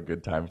that's another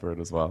good time for it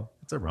as well.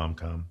 It's a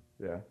rom-com.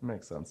 Yeah, it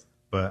makes sense.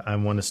 But I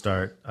want to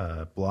start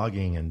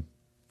blogging and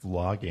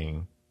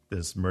vlogging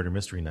this murder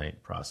mystery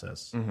night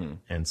process. Mm-hmm.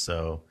 And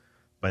so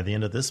by the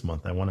end of this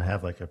month, I want to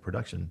have like a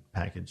production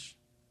package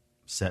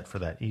set for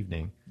that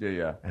evening.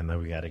 Yeah. And then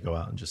we got to go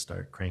out and just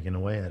start cranking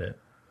away at it.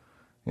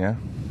 Yeah.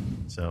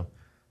 So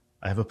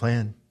I have a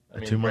plan, a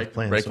 2-month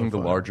plan. Breaking so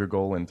the far. larger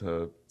goal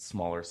into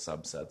smaller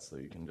subsets so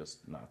you can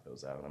just knock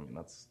those out. I mean,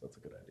 that's a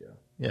good idea.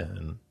 Yeah.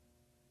 And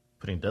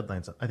putting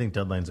deadlines. I think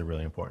deadlines are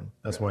really important.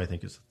 That's why I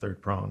think it's the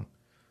third prong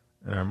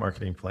in our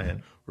marketing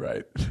plan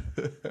Right.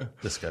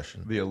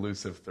 discussion. The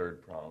elusive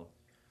third prong.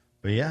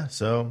 But yeah,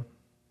 so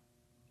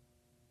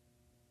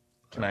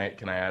Can I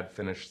add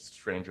finished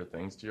Stranger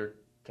Things to your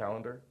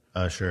calendar?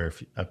 sure.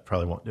 I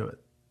probably won't do it.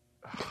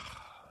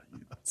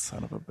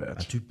 Son of a I'm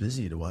bitch. too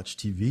busy to watch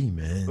TV,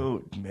 man.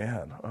 Oh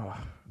man. Oh,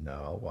 No,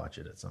 I'll watch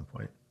it at some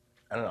point.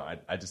 I don't know.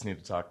 I just need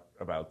to talk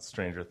about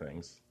Stranger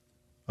Things.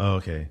 Oh,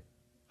 okay.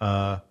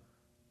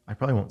 I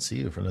probably won't see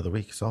you for another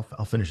week, so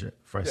I'll finish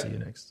it before I see you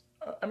next.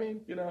 I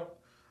mean,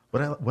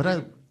 What I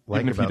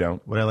like if you about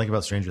don't. what I like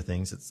about Stranger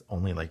Things, it's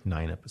only like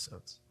 9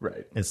 episodes.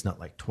 right. It's not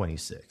like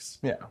 26.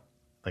 Yeah.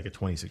 Like a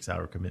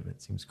 26-hour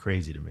commitment seems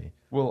crazy to me.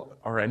 Well,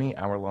 are any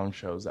hour-long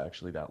shows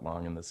actually that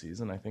long in the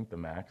season? I think the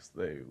max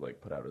they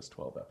like put out is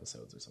 12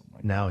 episodes or something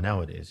like that.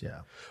 Nowadays,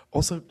 yeah.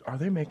 Also, are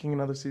they making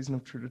another season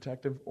of True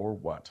Detective or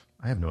what?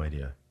 I have no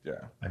idea. Yeah.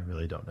 I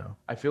really don't know.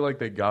 I feel like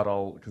they got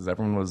all, because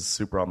everyone was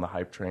super on the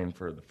hype train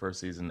for the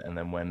first season, and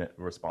then when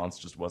response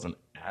just wasn't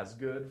as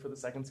good for the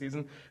second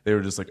season, they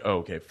were just like, oh,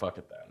 okay, fuck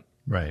it then.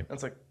 Right. And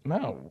it's like,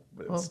 no,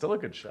 it's still a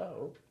good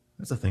show.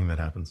 That's a thing that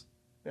happens.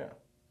 Yeah.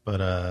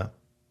 But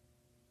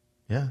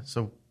yeah.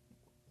 So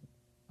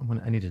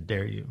I need to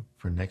dare you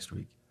for next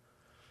week.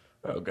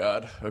 Oh,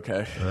 God.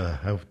 Okay.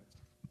 I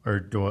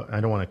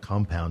don't want to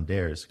compound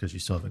dares because you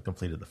still haven't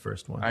completed the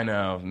first one. I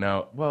know.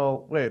 No.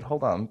 Well, wait,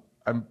 hold on.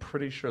 I'm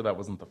pretty sure that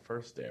wasn't the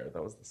first dare.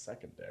 That was the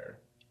second dare.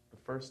 The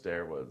first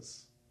dare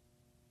was...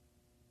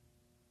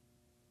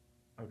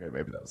 Okay,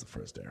 maybe that was the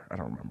first dare. I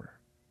don't remember.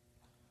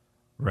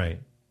 Right.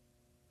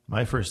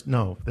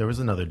 There was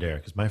another dare,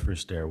 because my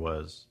first dare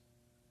was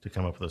to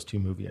come up with those 2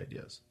 movie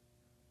ideas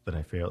that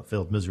I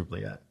failed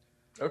miserably at.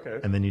 Okay.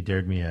 And then you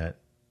dared me at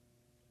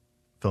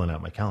filling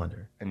out my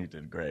calendar And you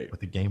did great.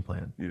 with a game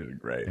plan. You did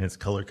great. And it's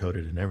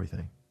color-coded and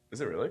everything.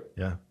 Is it really?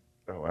 Yeah.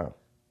 Oh, wow.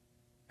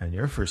 And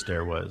your first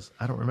dare was,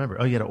 I don't remember.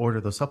 Oh, you had to order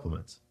those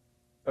supplements.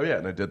 Oh, yeah,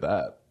 and I did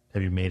that.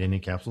 Have you made any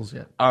capsules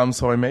yet?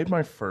 So I made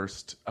my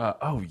first...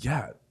 oh,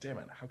 yeah. Damn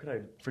it. How could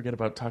I forget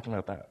about talking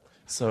about that?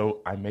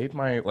 So I made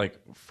my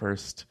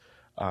first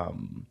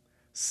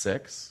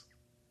 6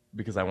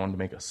 because I wanted to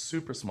make a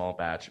super small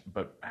batch,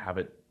 but have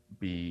it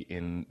be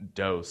in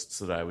dosed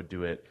so that I would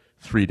do it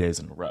 3 days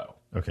in a row.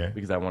 Okay.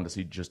 Because I wanted to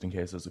see just in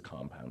case there's a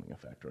compounding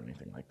effect or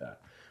anything like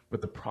that.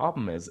 But the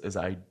problem is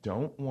I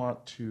don't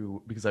want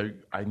to, because I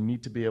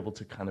need to be able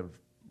to kind of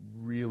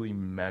really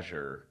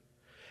measure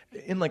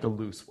in like a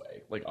loose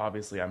way. Like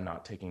obviously I'm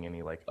not taking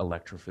any like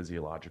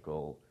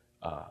electrophysiological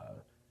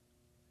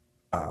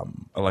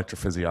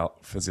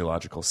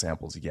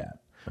samples yet.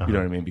 You know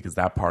what I mean? Because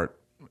that part,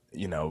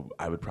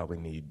 I would probably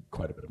need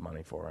quite a bit of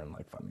money for and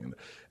like funding.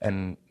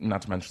 And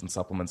not to mention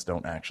supplements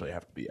don't actually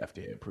have to be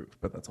FDA approved,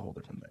 but that's a whole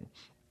different thing.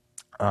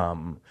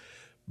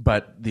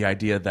 But the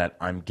idea that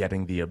I'm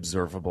getting the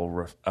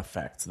observable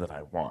effects that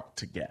I want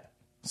to get.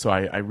 So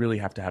I really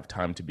have to have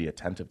time to be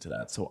attentive to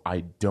that. So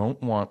I don't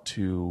want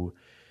to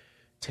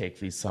take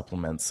these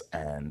supplements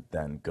and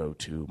then go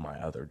to my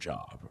other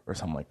job or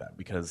something like that,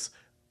 because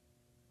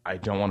I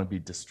don't want to be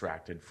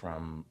distracted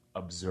from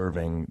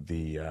observing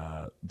the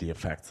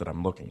effects that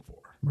I'm looking for.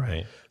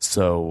 Right.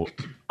 So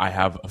I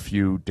have a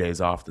few days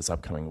off this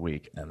upcoming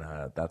week, and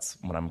that's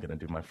when I'm going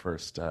to do my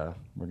first. We're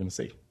going to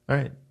see. All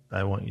right.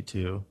 I want you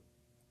to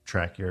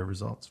track your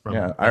results from.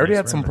 Yeah, I already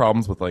had some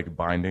problems with like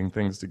binding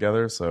things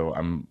together, so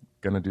I'm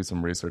going to do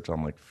some research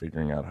on like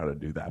figuring out how to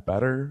do that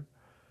better.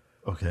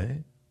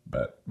 Okay.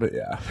 But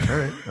yeah.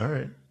 All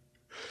right.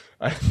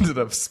 I ended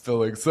up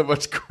spilling so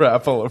much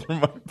crap all over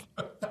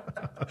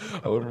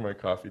my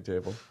coffee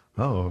table.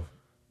 Oh,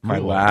 my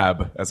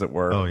lab, as it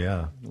were. Oh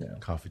yeah. Yeah.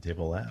 Coffee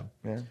table lab.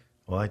 Yeah.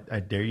 Well, I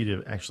dare you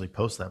to actually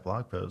post that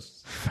blog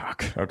post.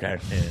 Fuck. Okay.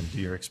 And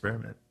do your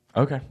experiment.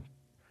 Okay.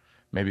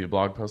 Maybe a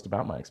blog post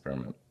about my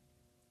experiment.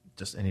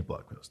 Just any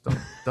blog post.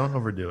 Don't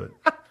overdo it.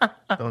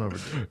 Don't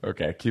overdo it.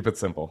 Okay. Keep it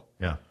simple.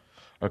 Yeah.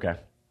 Okay.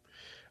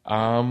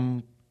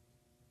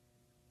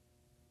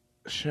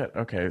 Shit.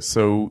 Okay.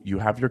 So you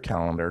have your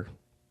calendar,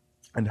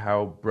 and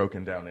how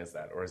broken down is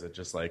that? Or is it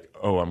just like,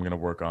 oh, I'm going to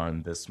work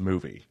on this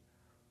movie?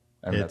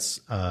 And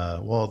it's,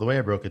 well, the way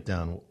I broke it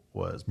down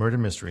was Murder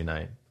Mystery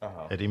Night,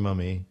 Eddie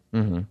Mummy,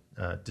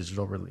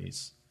 digital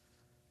release.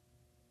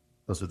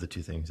 Those are the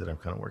 2 things that I'm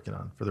kind of working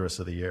on for the rest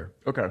of the year.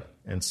 Okay.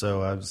 And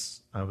so I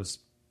was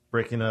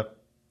breaking up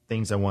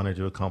things I wanted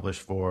to accomplish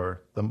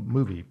for the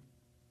movie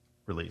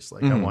release.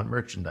 Like I want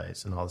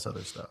merchandise and all this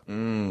other stuff.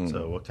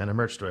 So what kind of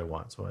merch do I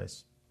want? So I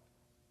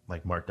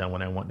marked down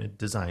when I want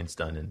designs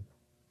done and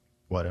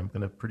what I'm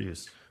going to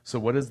produce. So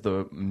what is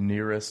the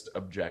nearest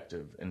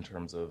objective in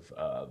terms of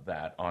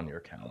that on your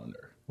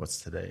calendar? What's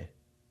today?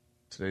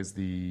 Today's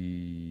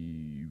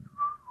the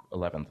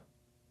 11th.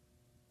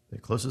 The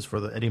closest for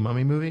the Eddie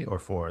Mummy movie or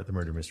for the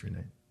Murder Mystery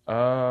Night?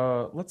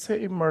 Let's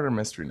say Murder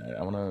Mystery Night.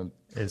 I want to...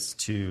 Is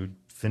to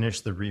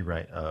finish the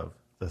rewrite of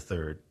the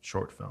 3rd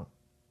short film.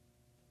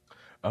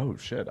 Oh,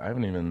 shit. I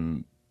haven't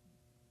even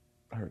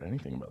heard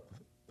anything about the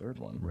 3rd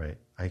one. Right.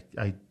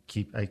 I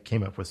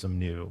came up with some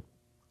new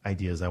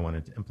ideas I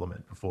wanted to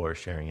implement before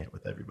sharing it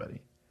with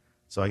everybody.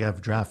 So I have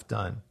a draft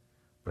done,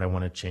 but I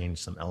want to change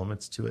some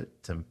elements to it.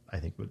 I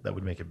think that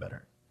would make it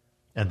better.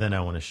 And then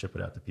I want to ship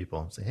it out to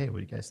people and say, hey, what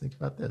do you guys think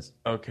about this?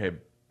 Okay.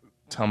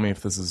 Tell me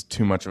if this is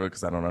too much of it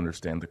because I don't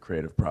understand the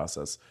creative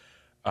process.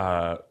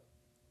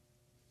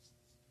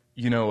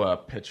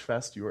 Pitch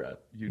Fest you were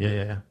at?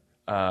 Yeah.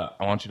 I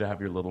want you to have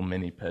your little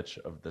mini pitch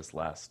of this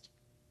last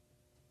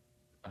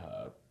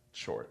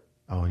short.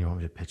 Oh, you want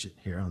me to pitch it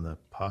here on the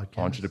podcast?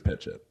 I want you to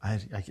pitch it.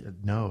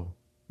 No,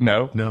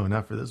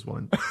 not for this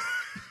one.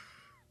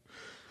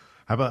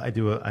 How about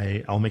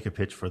I'll make a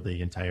pitch for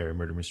the entire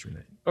Murder Mystery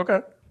Night. Okay.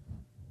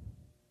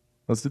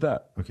 Let's do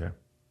that. Okay.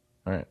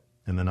 All right.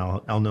 And then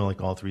I'll know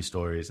like all 3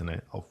 stories,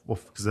 and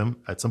because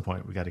at some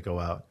point we got to go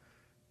out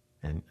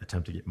and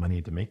attempt to get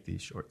money to make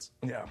these shorts.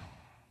 Yeah.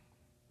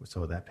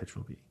 So that pitch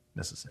will be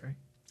necessary.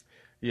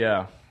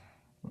 Yeah.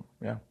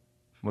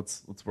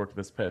 Let's work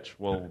this pitch.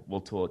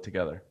 We'll tool it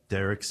together.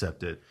 Dare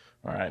accept it.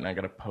 All right, and I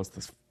gotta post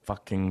this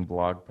fucking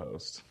blog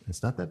post.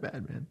 It's not that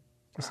bad, man.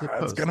 Just hit It's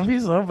post. gonna be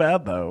so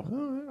bad though.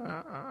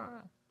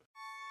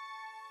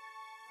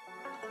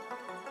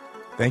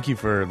 Thank you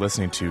for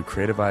listening to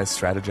Creativize,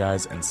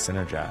 Strategize, and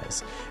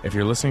Synergize. If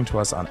you're listening to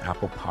us on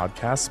Apple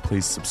Podcasts,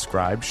 please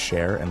subscribe,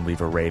 share, and leave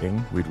a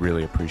rating. We'd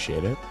really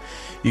appreciate it.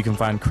 You can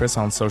find Chris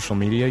on social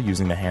media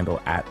using the handle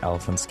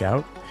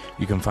 @ElephantScout.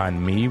 You can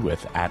find me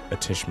with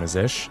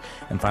 @AtishMazish.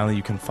 And finally,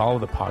 you can follow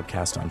the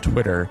podcast on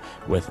Twitter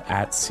with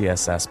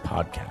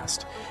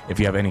 @CSSPodcast. If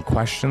you have any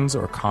questions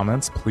or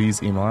comments,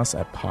 please email us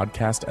at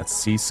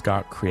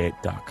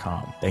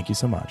podcast@cscottcreate.com. Thank you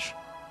so much.